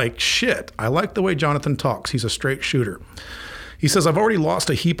myself like shit. I like the way Jonathan talks. He's a straight shooter. He says, I've already lost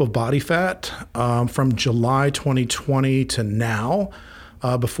a heap of body fat from July 2020 to now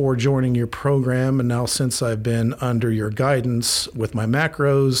before joining your program. And now since I've been under your guidance with my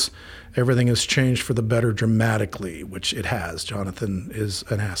macros, everything has changed for the better dramatically, which it has. Jonathan is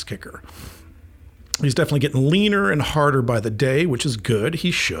an ass kicker. He's definitely getting leaner and harder by the day, which is good.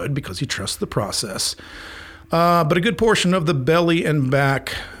 He should, because he trusts the process. But a good portion of the belly and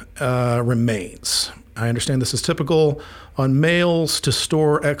back remains. I understand this is typical on males to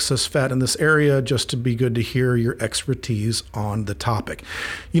store excess fat in this area, just to be good to hear your expertise on the topic.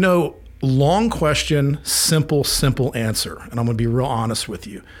 Long question, simple answer. And I'm going to be real honest with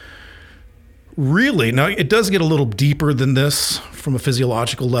you. Really, now it does get a little deeper than this from a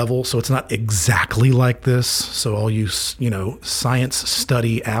physiological level, so it's not exactly like this. So all you, science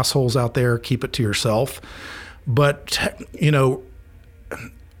study assholes out there, keep it to yourself. But,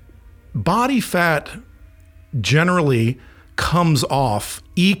 body fat generally comes off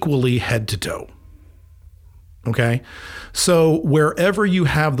equally head to toe. Okay? So wherever you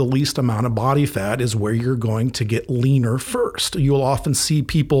have the least amount of body fat is where you're going to get leaner first. You'll often see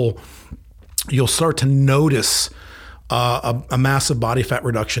people, you'll start to notice a massive body fat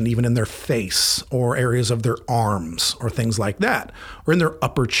reduction even in their face or areas of their arms or things like that, or in their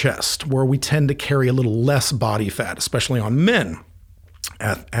upper chest, where we tend to carry a little less body fat, especially on men,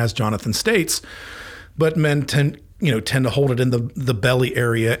 as Jonathan states. But men tend to hold it in the belly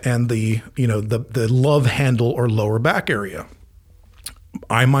area and the love handle or lower back area.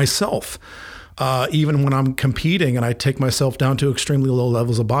 I myself, even when I'm competing and I take myself down to extremely low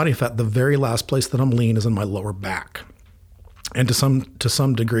levels of body fat, the very last place that I'm lean is in my lower back, and to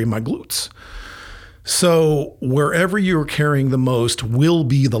some degree my glutes. So wherever you're carrying the most will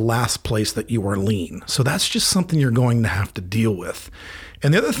be the last place that you are lean. So that's just something you're going to have to deal with.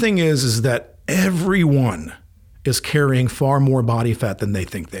 And the other thing is that everyone is carrying far more body fat than they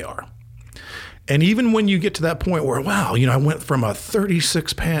think they are. And even when you get to that point where, wow, I went from a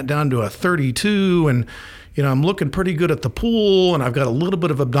 36 pant down to a 32 and, I'm looking pretty good at the pool and I've got a little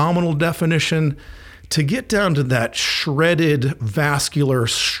bit of abdominal definition, to get down to that shredded, vascular,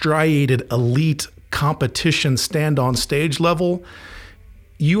 striated, elite competition stand on stage level,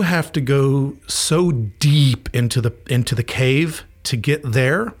 you have to go so deep into the cave to get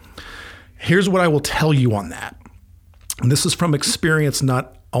there. Here's what I will tell you on that. And this is from experience,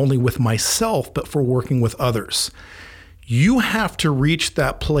 not only with myself, but for working with others. You have to reach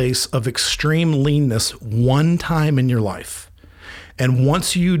that place of extreme leanness one time in your life. And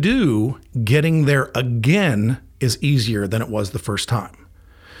once you do, getting there again is easier than it was the first time.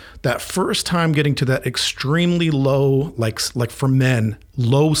 that first time getting to that extremely low, like for men,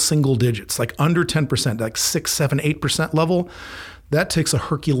 low single digits, like under 10%, like 6, 7, 8% level, that takes a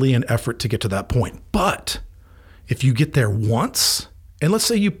Herculean effort to get to that point. But if you get there once, and let's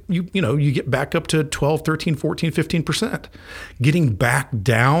say you get back up to 12, 13, 14, 15%, getting back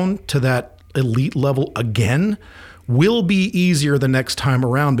down to that elite level again will be easier the next time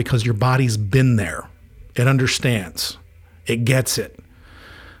around because your body's been there. It understands. It gets it.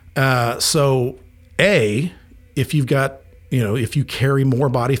 So if you've got, if you carry more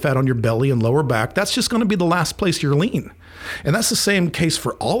body fat on your belly and lower back, that's just going to be the last place you're lean. And that's the same case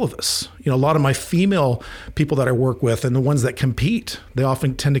for all of us. A lot of my female people that I work with and the ones that compete, they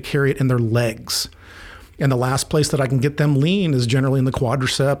often tend to carry it in their legs. And the last place that I can get them lean is generally in the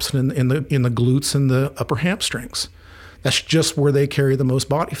quadriceps and in the glutes and the upper hamstrings. That's just where they carry the most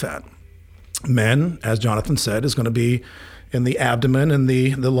body fat. Men, as Jonathan said, is going to be in the abdomen and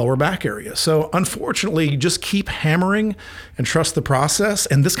the lower back area. So unfortunately, you just keep hammering and trust the process.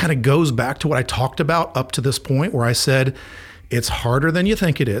 And this kind of goes back to what I talked about up to this point where I said, it's harder than you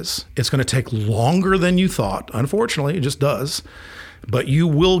think it is. It's going to take longer than you thought. Unfortunately, it just does. But you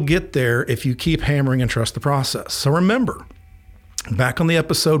will get there if you keep hammering and trust the process. So remember, back on the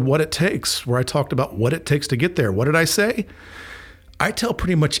episode, What It Takes, where I talked about what it takes to get there. What did I say? I tell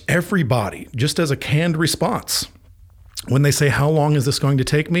pretty much everybody, just as a canned response, when they say, how long is this going to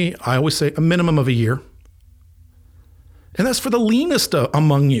take me? I always say a minimum of a year. And that's for the leanest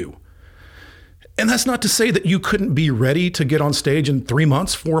among you. And that's not to say that you couldn't be ready to get on stage in 3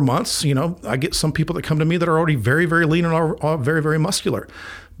 months, 4 months. I get some people that come to me that are already very, very lean and are very, very muscular.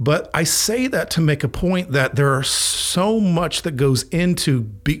 But I say that to make a point that there are so much that goes into,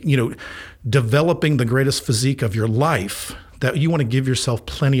 developing the greatest physique of your life that you want to give yourself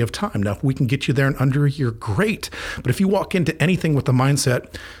plenty of time. Now, if we can get you there in under a year, great. But if you walk into anything with the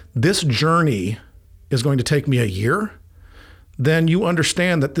mindset, this journey is going to take me a year, then you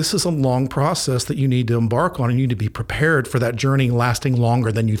understand that this is a long process that you need to embark on and you need to be prepared for that journey lasting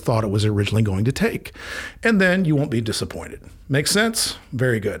longer than you thought it was originally going to take. And then you won't be disappointed. Make sense?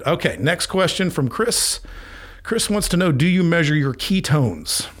 Very good. Okay, next question from Chris. Chris wants to know, do you measure your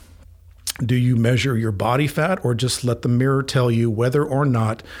ketones? Do you measure your body fat or just let the mirror tell you whether or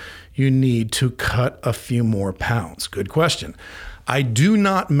not you need to cut a few more pounds? Good question. I do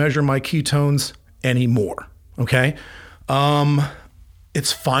not measure my ketones anymore, okay?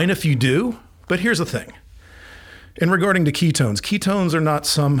 It's fine if you do, but here's the thing. In regarding to ketones are not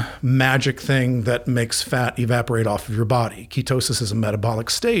some magic thing that makes fat evaporate off of your body. Ketosis is a metabolic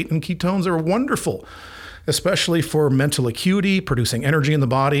state, and ketones are wonderful, especially for mental acuity, producing energy in the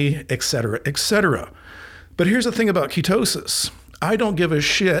body, et cetera, et cetera. But here's the thing about ketosis. I don't give a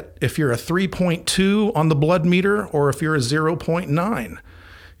shit if you're a 3.2 on the blood meter or if you're a 0.9.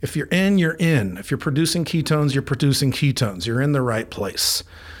 If you're in, you're in. If you're producing ketones, you're producing ketones. You're in the right place.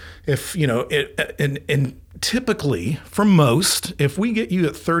 And typically, for most, if we get you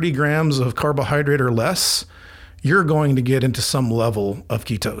at 30 grams of carbohydrate or less, you're going to get into some level of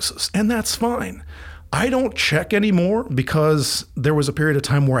ketosis, and that's fine. I don't check anymore because there was a period of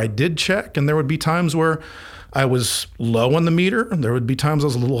time where I did check, and there would be times where I was low on the meter. There would be times I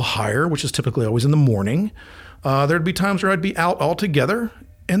was a little higher, which is typically always in the morning. There'd be times where I'd be out altogether,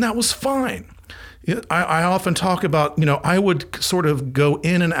 and that was fine. I often talk about, I would sort of go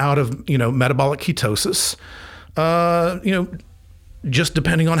in and out of, metabolic ketosis, just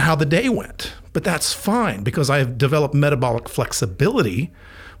depending on how the day went. But that's fine because I have developed metabolic flexibility,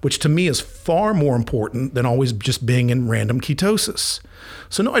 which to me is far more important than always just being in random ketosis.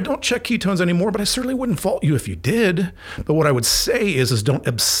 So no, I don't check ketones anymore, but I certainly wouldn't fault you if you did. But what I would say is don't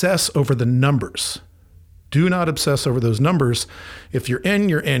obsess over the numbers. Do not obsess over those numbers. If you're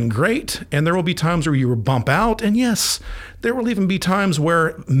in, great. And there will be times where you will bump out. And yes, there will even be times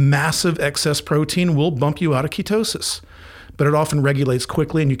where massive excess protein will bump you out of ketosis. But it often regulates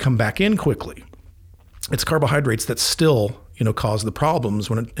quickly and you come back in quickly. It's carbohydrates that still, cause the problems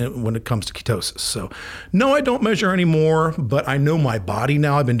when it comes to ketosis. So no, I don't measure anymore, but I know my body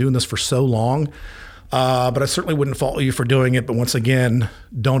now. I've been doing this for so long. But I certainly wouldn't fault you for doing it. But once again,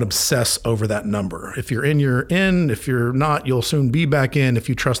 don't obsess over that number. If you're in, you're in. If you're not, you'll soon be back in if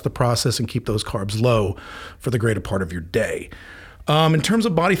you trust the process and keep those carbs low for the greater part of your day. In terms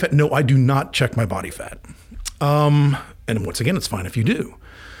of body fat, no, I do not check my body fat. And once again, it's fine if you do.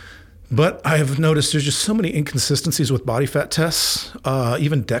 But I have noticed there's just so many inconsistencies with body fat tests,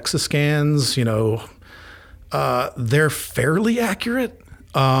 even DEXA scans, they're fairly accurate,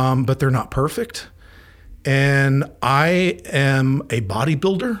 but they're not perfect. And I am a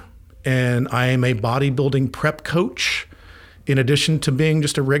bodybuilder and I am a bodybuilding prep coach. in addition to being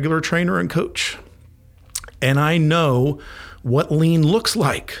just a regular trainer and coach. And I know what lean looks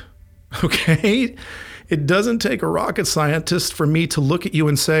like, okay? It doesn't take a rocket scientist for me to look at you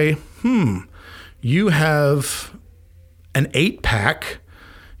and say, you have an 8-pack,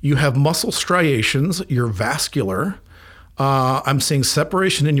 you have muscle striations, you're vascular, I'm seeing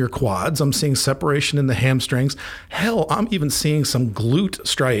separation in your quads, I'm seeing separation in the hamstrings. Hell, I'm even seeing some glute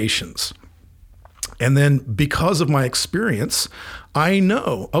striations. And then because of my experience, I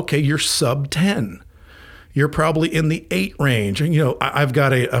know, okay, you're sub 10. You're probably in the 8 range. And, I've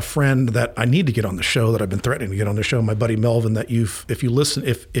got a friend that I need to get on the show that I've been threatening to get on the show, my buddy Melvin, that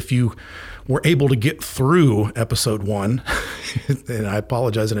if you were able to get through episode 1, and I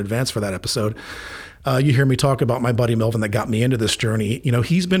apologize in advance for that episode, you hear me talk about my buddy Melvin that got me into this journey.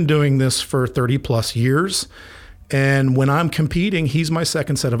 He's been doing this for 30 plus years. And when I'm competing, he's my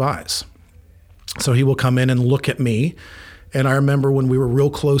second set of eyes. So he will come in and look at me. And I remember when we were real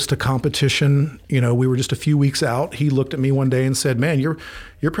close to competition, we were just a few weeks out. He looked at me one day and said, "Man, you're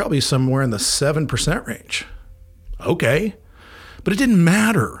probably somewhere in the 7% range." Okay. But it didn't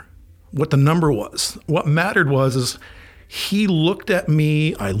matter what the number was. What mattered is he looked at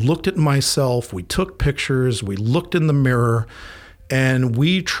me, I looked at myself, we took pictures, we looked in the mirror, and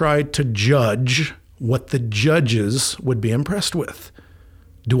we tried to judge what the judges would be impressed with.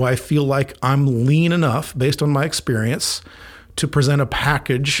 Do I feel like I'm lean enough, based on my experience, to present a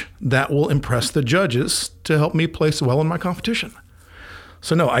package that will impress the judges to help me place well in my competition?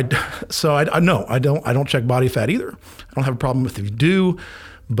 So no, I don't check body fat either. I don't have a problem if you do,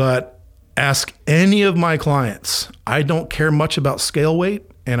 but ask any of my clients. I don't care much about scale weight,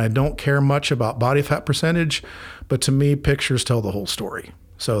 and I don't care much about body fat percentage, but to me, pictures tell the whole story.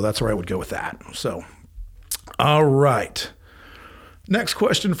 So that's where I would go with that. So, all right. Next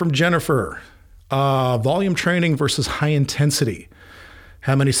question from Jennifer. Volume training versus high intensity.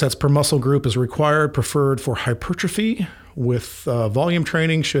 How many sets per muscle group is required, preferred for hypertrophy? With volume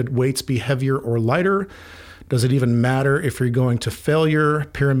training, should weights be heavier or lighter? Does it even matter if you're going to failure?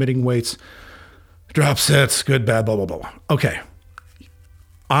 Pyramiding weights, drop sets, good, bad, blah, blah, blah. Okay.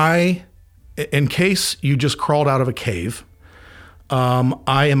 In case you just crawled out of a cave,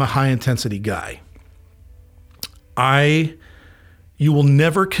 I am a high intensity guy. You will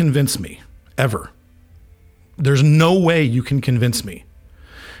never convince me, ever. There's no way you can convince me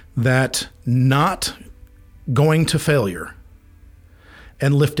that not going to failure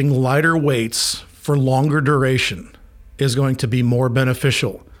and lifting lighter weights for longer duration is going to be more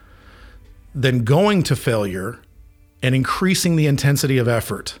beneficial than going to failure and increasing the intensity of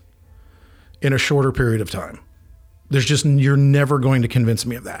effort in a shorter period of time. You're never going to convince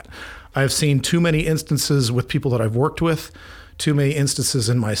me of that. I've seen too many instances with people that I've worked with, too many instances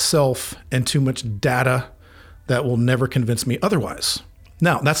in myself, and too much data that will never convince me otherwise.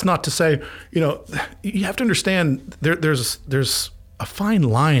 Now, that's not to say, you have to understand there's a fine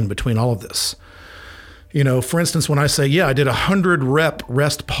line between all of this. For instance, when I say, I did a 100 rep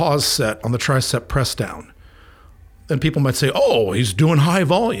rest pause set on the tricep press down, then people might say, oh, he's doing high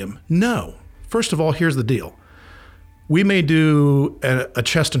volume. No. First of all, here's the deal. We may do a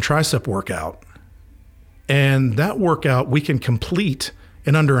chest and tricep workout, and that workout we can complete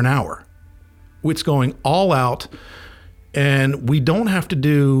in under an hour. It's going all out, and we don't have to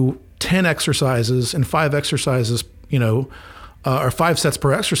do 10 exercises and 5 exercises, or 5 sets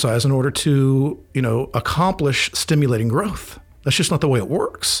per exercise in order to, accomplish stimulating growth. That's just not the way it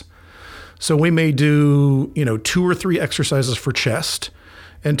works. So we may do, 2 or 3 exercises for chest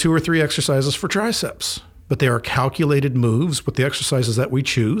and 2 or 3 exercises for triceps, but they are calculated moves with the exercises that we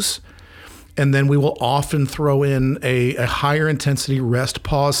choose. And then we will often throw in a higher intensity rest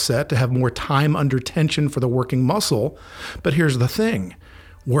pause set to have more time under tension for the working muscle. But here's the thing.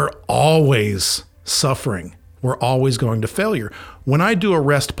 We're always suffering. We're always going to failure. When I do a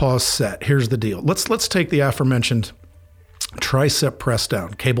rest pause set, here's the deal. Let's take the aforementioned tricep press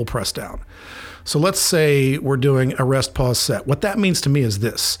down, cable press down. So let's say we're doing a rest pause set. What that means to me is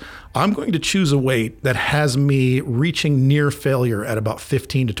this. I'm going to choose a weight that has me reaching near failure at about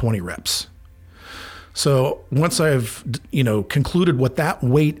 15 to 20 reps. So once I've, concluded what that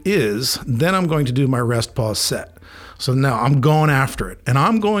weight is, then I'm going to do my rest pause set. So now I'm going after it, and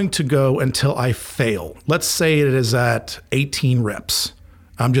I'm going to go until I fail. Let's say it is at 18 reps.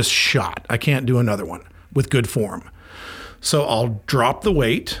 I'm just shot. I can't do another one with good form. So I'll drop the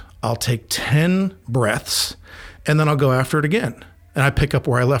weight. I'll take 10 breaths, and then I'll go after it again. And I pick up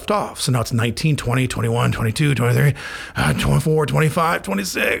where I left off. So now it's 19, 20, 21, 22, 23, 24, 25,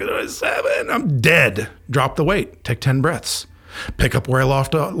 26, 27. I'm dead. Drop the weight. Take 10 breaths. Pick up where I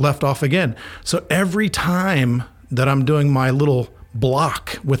left off again. So every time that I'm doing my little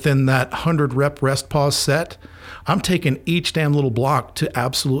block within that 100 rep rest pause set, I'm taking each damn little block to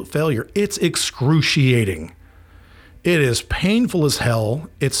absolute failure. It's excruciating. It is painful as hell.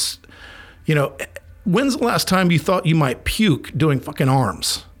 It's, when's the last time you thought you might puke doing fucking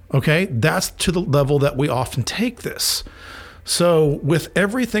arms? Okay, that's to the level that we often take this. So with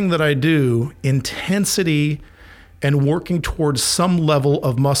everything that I do, intensity and working towards some level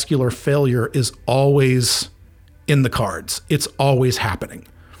of muscular failure is always in the cards. It's always happening.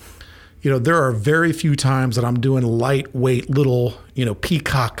 There are very few times that I'm doing lightweight little,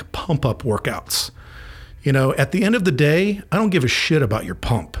 peacock pump up workouts. At the end of the day, I don't give a shit about your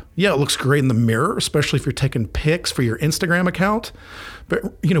pump. Yeah, it looks great in the mirror, especially if you're taking pics for your Instagram account.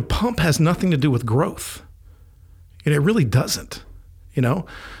 But, pump has nothing to do with growth. It really doesn't,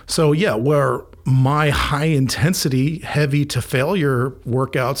 So yeah, where my high intensity, heavy to failure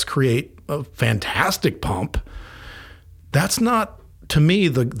workouts create a fantastic pump, that's not, to me,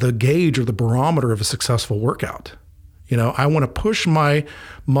 the gauge or the barometer of a successful workout. I want to push my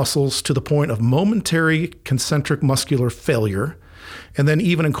muscles to the point of momentary concentric muscular failure, and then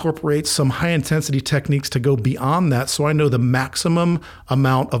even incorporate some high intensity techniques to go beyond that, so I know the maximum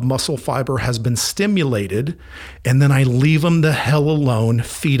amount of muscle fiber has been stimulated, and then I leave them the hell alone,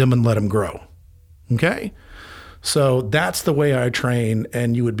 feed them, and let them grow. Okay? So that's the way I train,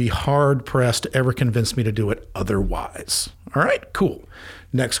 and you would be hard pressed to ever convince me to do it otherwise. All right, cool.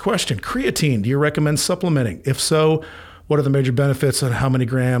 Next question. Creatine, do you recommend supplementing? If so, what are the major benefits and how many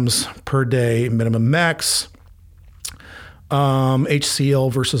grams per day minimum max?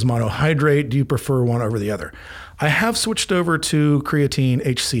 HCl versus monohydrate, do you prefer one over the other? I have switched over to creatine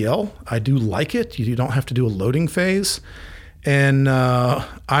HCl. I do like it. You don't have to do a loading phase. And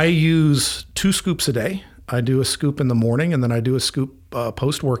I use 2 scoops a day. I do a scoop in the morning, and then I do a scoop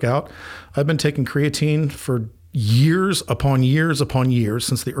post-workout. I've been taking creatine for years upon years upon years,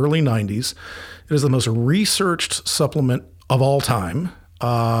 since the early 90s. It is the most researched supplement of all time.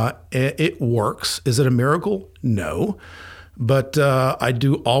 It works. Is it a miracle? No. But I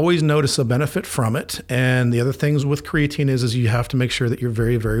do always notice a benefit from it. And the other things with creatine is you have to make sure that you're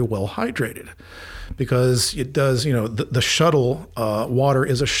very, very well hydrated, because it does, the shuttle, water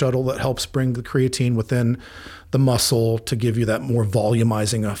is a shuttle that helps bring the creatine within the muscle to give you that more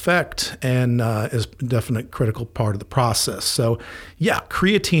volumizing effect, and is a definite critical part of the process. So yeah,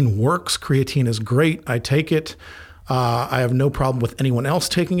 creatine works. Creatine is great. I take it. I have no problem with anyone else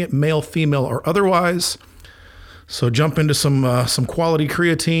taking it, male, female, or otherwise. So jump into some quality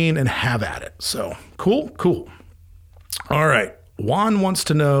creatine and have at it. So cool. All right. Juan wants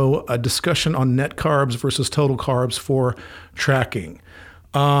to know a discussion on net carbs versus total carbs for tracking.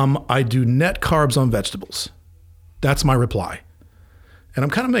 I do net carbs on vegetables. That's my reply. And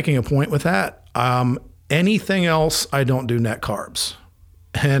I'm kind of making a point with that. Anything else, I don't do net carbs.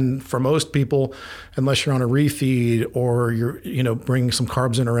 And for most people, unless you're on a refeed or you're, bringing some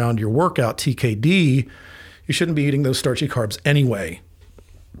carbs in around your workout, TKD, you shouldn't be eating those starchy carbs anyway,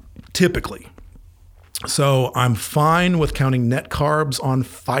 typically. So I'm fine with counting net carbs on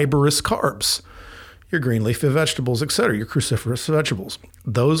fibrous carbs. Your green leafy vegetables, etc., your cruciferous vegetables.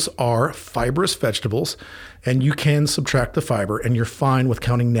 Those are fibrous vegetables, and you can subtract the fiber, and you're fine with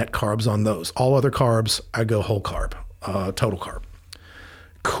counting net carbs on those. All other carbs, I go whole carb, total carb.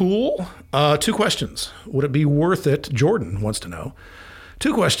 Cool. 2 questions. Would it be worth it? Jordan wants to know.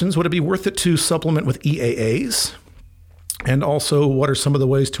 2 questions. Would it be worth it to supplement with EAAs? And also, what are some of the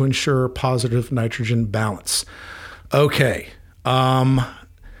ways to ensure positive nitrogen balance? Okay.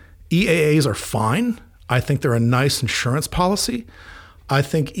 EAAs are fine. I think they're a nice insurance policy. I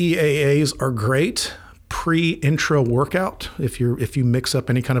think EAAs are great pre-intra workout. If you mix up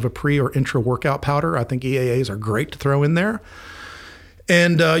any kind of a pre or intra workout powder, I think EAAs are great to throw in there.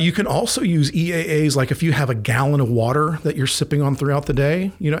 And you can also use EAAs, like if you have a gallon of water that you're sipping on throughout the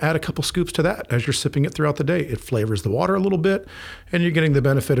day, add a couple scoops to that as you're sipping it throughout the day. It flavors the water a little bit, and you're getting the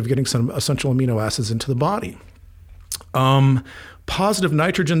benefit of getting some essential amino acids into the body. Positive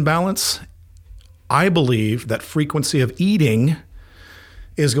nitrogen balance, I believe that frequency of eating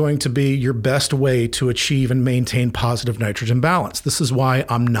is going to be your best way to achieve and maintain positive nitrogen balance. This is why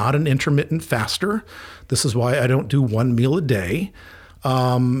I'm not an intermittent faster. This is why I don't do 1 meal a day.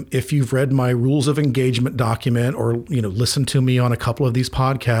 If you've read my rules of engagement document or, listened to me on a couple of these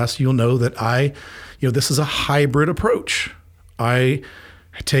podcasts, you'll know that this is a hybrid approach. I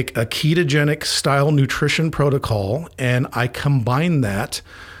take a ketogenic style nutrition protocol and I combine that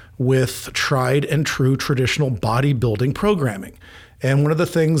with tried and true traditional bodybuilding programming. And one of the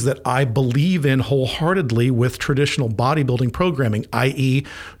things that I believe in wholeheartedly with traditional bodybuilding programming, i.e.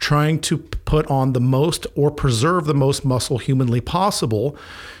 trying to put on the most or preserve the most muscle humanly possible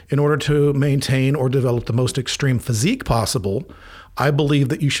in order to maintain or develop the most extreme physique possible, I believe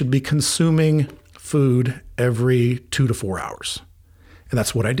that you should be consuming food every 2 to 4 hours. And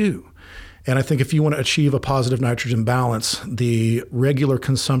that's what I do. And I think if you want to achieve a positive nitrogen balance, the regular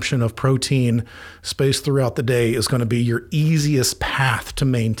consumption of protein spaced throughout the day is going to be your easiest path to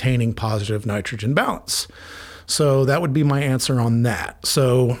maintaining positive nitrogen balance. So that would be my answer on that.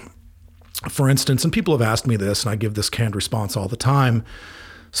 So for instance, and people have asked me this, and I give this canned response all the time.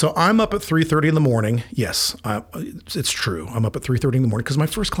 So I'm up at 3:30 in the morning. Yes, it's true. I'm up at 3:30 in the morning because my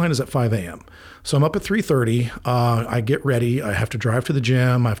first client is at 5 a.m. So I'm up at 3:30. I get ready. I have to drive to the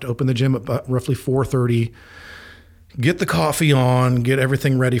gym. I have to open the gym at roughly 4:30, get the coffee on, get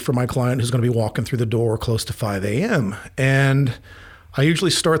everything ready for my client who's going to be walking through the door close to 5 a.m. And I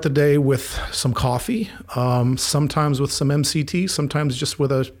usually start the day with some coffee, sometimes with some MCT, sometimes just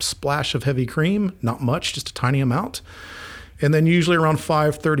with a splash of heavy cream, not much, just a tiny amount. And then usually around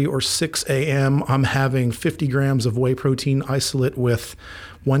 5:30 or 6 a.m., I'm having 50 grams of whey protein isolate with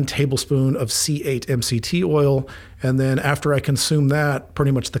 1 tablespoon of C8 MCT oil. And then after I consume that,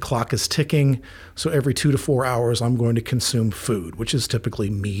 pretty much the clock is ticking. So every 2 to 4 hours, I'm going to consume food, which is typically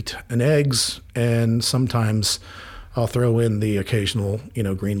meat and eggs. And sometimes I'll throw in the occasional,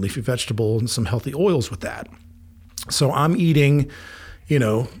 green leafy vegetable and some healthy oils with that. So I'm eating,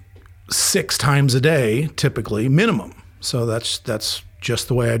 6 times a day, typically, minimum. So that's just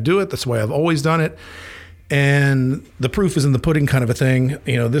the way I do it. That's the way I've always done it. And the proof is in the pudding kind of a thing.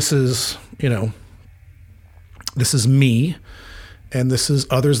 This is me, and this is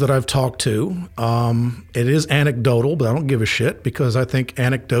others that I've talked to. It is anecdotal, but I don't give a shit because I think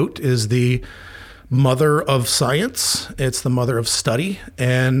anecdote is the mother of science. It's the mother of study.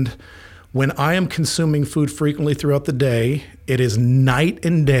 And when I am consuming food frequently throughout the day, it is night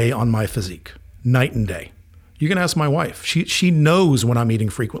and day on my physique. Night and day. You can ask my wife. She knows when I'm eating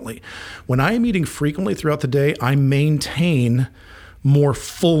frequently. When I am eating frequently throughout the day, I maintain more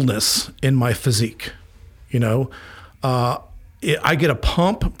fullness in my physique. I get a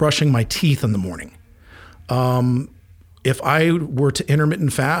pump brushing my teeth in the morning. If I were to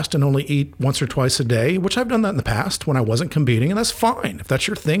intermittent fast and only eat once or twice a day, which I've done that in the past when I wasn't competing, and that's fine. If that's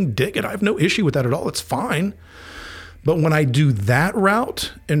your thing, dig it. I have no issue with that at all. It's fine. But when I do that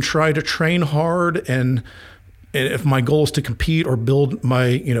route and try to train hard and if my goal is to compete or build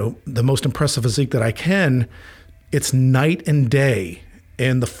my, the most impressive physique that I can, it's night and day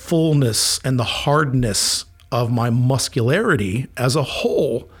and the fullness and the hardness of my muscularity as a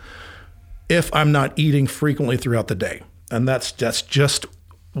whole if I'm not eating frequently throughout the day. And that's just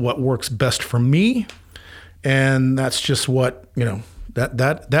what works best for me. And that's just what,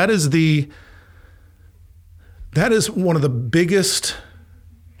 that is one of the biggest,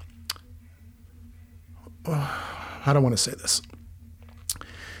 how do I want to say this?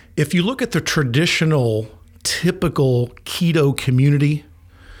 If you look at the traditional, typical keto community,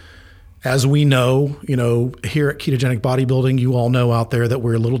 as we know, here at Ketogenic Bodybuilding, you all know out there that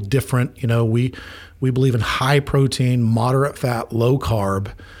we're a little different. We believe in high protein, moderate fat, low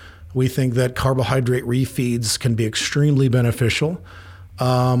carb. We think that carbohydrate refeeds can be extremely beneficial.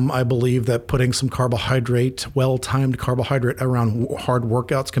 I believe that putting some carbohydrate, well-timed carbohydrate around hard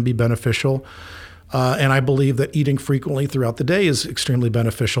workouts can be beneficial. And I believe that eating frequently throughout the day is extremely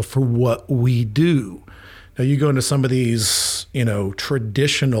beneficial for what we do. Now you go into some of these,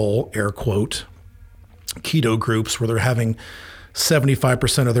 traditional, air quote, keto groups where they're having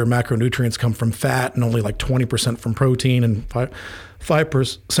 75% of their macronutrients come from fat and only like 20% from protein and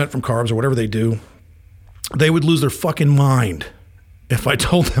 5% from carbs or whatever they do. They would lose their fucking mind if I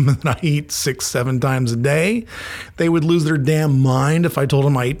told them that I eat 6-7 times a day. They would lose their damn mind if I told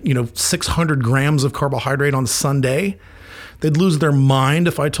them I eat, 600 grams of carbohydrate on Sunday. They'd lose their mind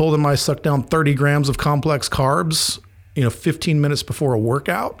if I told them I suck down 30 grams of complex carbs, 15 minutes before a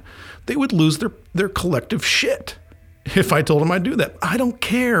workout. They would lose their collective shit if I told them I'd do that. I don't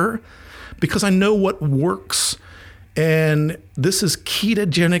care because I know what works. And this is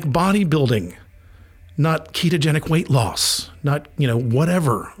ketogenic bodybuilding, not ketogenic weight loss, not,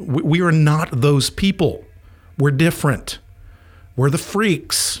 whatever. We are not those people. We're different. We're the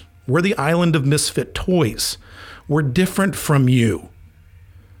freaks. We're the island of misfit toys. We're different from you.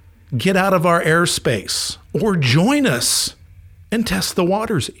 Get out of our airspace or join us and test the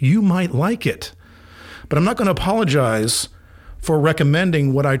waters. You might like it. But I'm not going to apologize for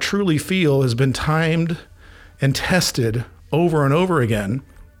recommending what I truly feel has been timed and tested over and over again,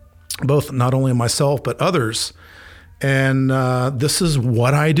 both not only myself, but others. And this is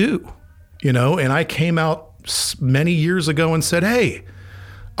what I do, and I came out many years ago and said, hey,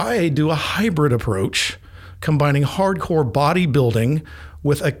 I do a hybrid approach combining hardcore bodybuilding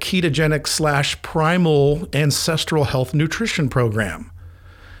with a ketogenic / primal ancestral health nutrition program.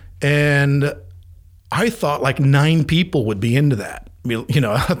 And I thought like 9 people would be into that.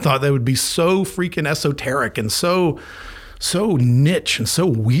 I thought that would be so freaking esoteric and so niche and so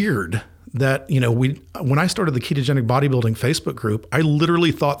weird that, when I started the ketogenic bodybuilding Facebook group, I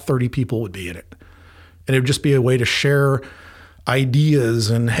literally thought 30 people would be in it. And it would just be a way to share ideas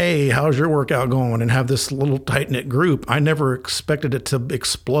and, hey, how's your workout going? And have this little tight-knit group. I never expected it to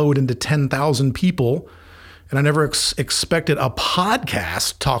explode into 10,000 people. And I never expected a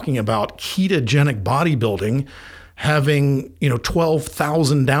podcast talking about ketogenic bodybuilding having,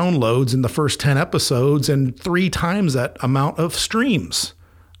 12,000 downloads in the first 10 episodes and 3 times that amount of streams.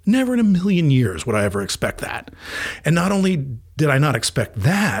 Never in a million years would I ever expect that. And not only did I not expect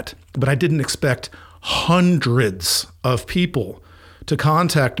that, but I didn't expect hundreds of people to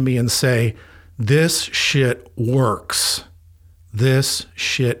contact me and say, this shit works. This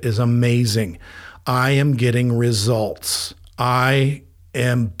shit is amazing. I am getting results. I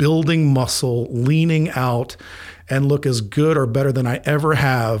am building muscle, leaning out, and look as good or better than I ever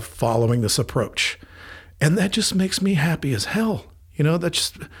have following this approach. And that just makes me happy as hell. What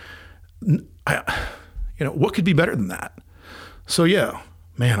could be better than that? So yeah,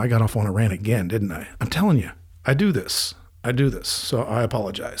 man, I got off on a rant again, didn't I? I'm telling you, I do this. So I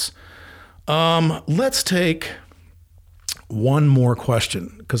apologize. Let's take one more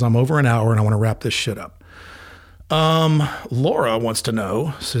question because I'm over an hour and I want to wrap this shit up. Laura wants to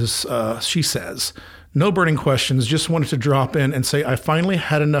know, she says, no burning questions, just wanted to drop in and say I finally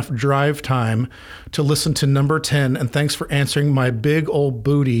had enough drive time to listen to number 10, and thanks for answering my big old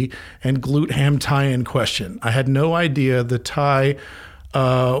booty and glute ham tie-in question. I had no idea the tie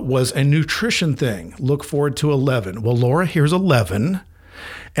was a nutrition thing. Look forward to 11. Well, Laura, here's 11.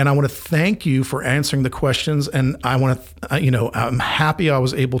 And I want to thank you for answering the questions. And I want to, I'm happy I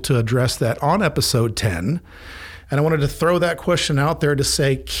was able to address that on episode 10. And I wanted to throw that question out there to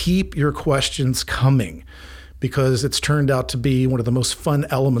say, keep your questions coming, because it's turned out to be one of the most fun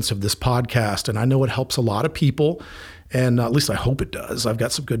elements of this podcast. And I know it helps a lot of people, and at least I hope it does. I've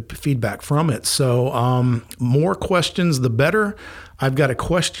got some good feedback from it. So more questions, the better. I've got a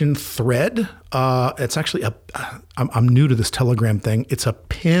question thread. It's actually I'm new to this Telegram thing. It's a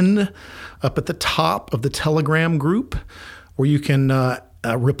pin up at the top of the Telegram group where you can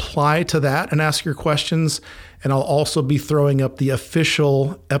reply to that and ask your questions. And I'll also be throwing up the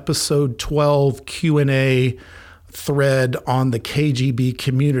official episode 12 Q&A thread on the KGB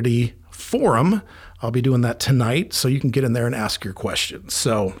community forum. I'll be doing that tonight, so you can get in there and ask your questions.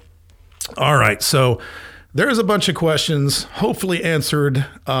 So, all right. So there's a bunch of questions, hopefully answered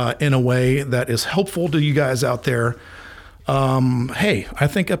in a way that is helpful to you guys out there. Hey, I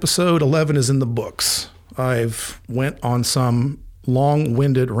think episode 11 is in the books. I've went on some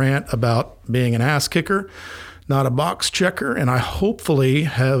long-winded rant about being an ass kicker, not a box checker, and I hopefully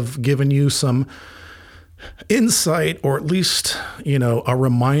have given you some insight, or at least, a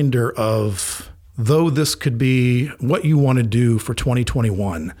reminder of, though this could be what you want to do for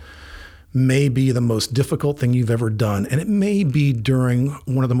 2021, may be the most difficult thing you've ever done. And it may be during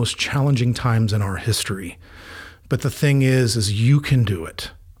one of the most challenging times in our history. But the thing is you can do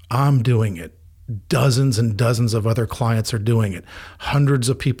it. I'm doing it. Dozens and dozens of other clients are doing it. Hundreds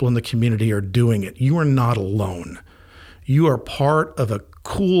of people in the community are doing it. You are not alone. You are part of a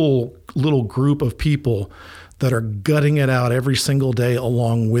cool little group of people that are gutting it out every single day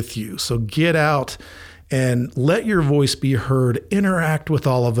along with you. So get out and let your voice be heard. Interact with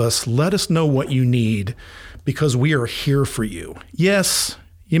all of us. Let us know what you need, because we are here for you. Yes,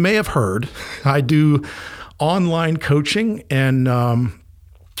 you may have heard, I do online coaching. And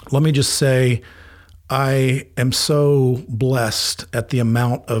let me just say, I am so blessed at the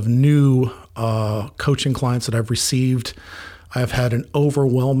amount of new coaching clients that I've received. I've had an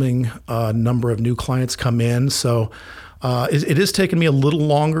overwhelming number of new clients come in. So it is taking me a little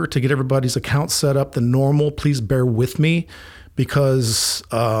longer to get everybody's account set up than normal. Please bear with me because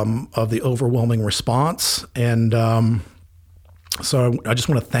of the overwhelming response. And so I just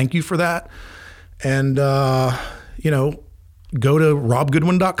want to thank you for that. And, go to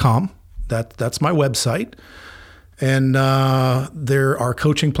robgoodwin.com. That's my website. And there are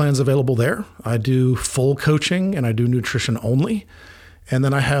coaching plans available there. I do full coaching and I do nutrition only. And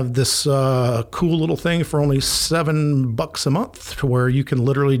then I have this cool little thing for only $7 a month, to where you can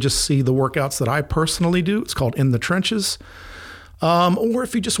literally just see the workouts that I personally do. It's called In the Trenches. Or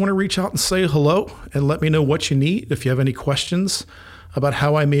if you just want to reach out and say hello and let me know what you need. If you have any questions about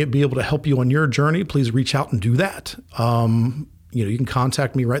how I may be able to help you on your journey, please reach out and do that. You can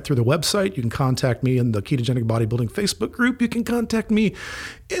contact me right through the website. You can contact me in the Ketogenic Bodybuilding Facebook group. You can contact me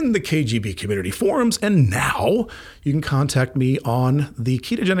in the KGB community forums. And now you can contact me on the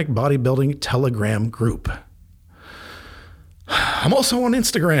Ketogenic Bodybuilding Telegram group. I'm also on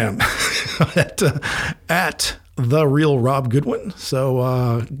Instagram at The Real Rob Goodwin.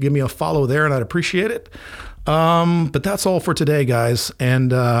 So give me a follow there and I'd appreciate it. But that's all for today, guys.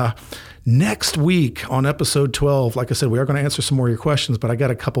 And next week on episode 12, like I said, we are going to answer some more of your questions, but I got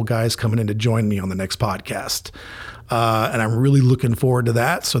a couple guys coming in to join me on the next podcast. And I'm really looking forward to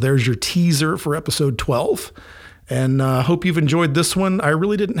that. So there's your teaser for episode 12. And hope you've enjoyed this one. I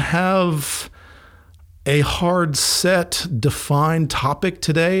really didn't have a hard set, defined topic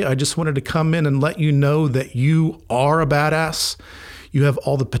today. I just wanted to come in and let you know that you are a badass. You have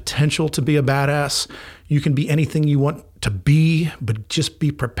all the potential to be a badass. You can be anything you want to be, but just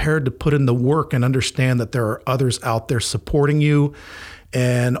be prepared to put in the work and understand that there are others out there supporting you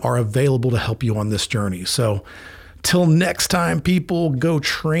and are available to help you on this journey. So till next time, people, go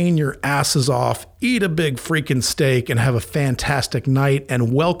train your asses off, eat a big freaking steak, and have a fantastic night.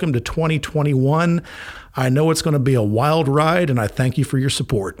 And welcome to 2021. I know it's going to be a wild ride, and I thank you for your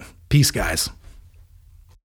support. Peace, guys.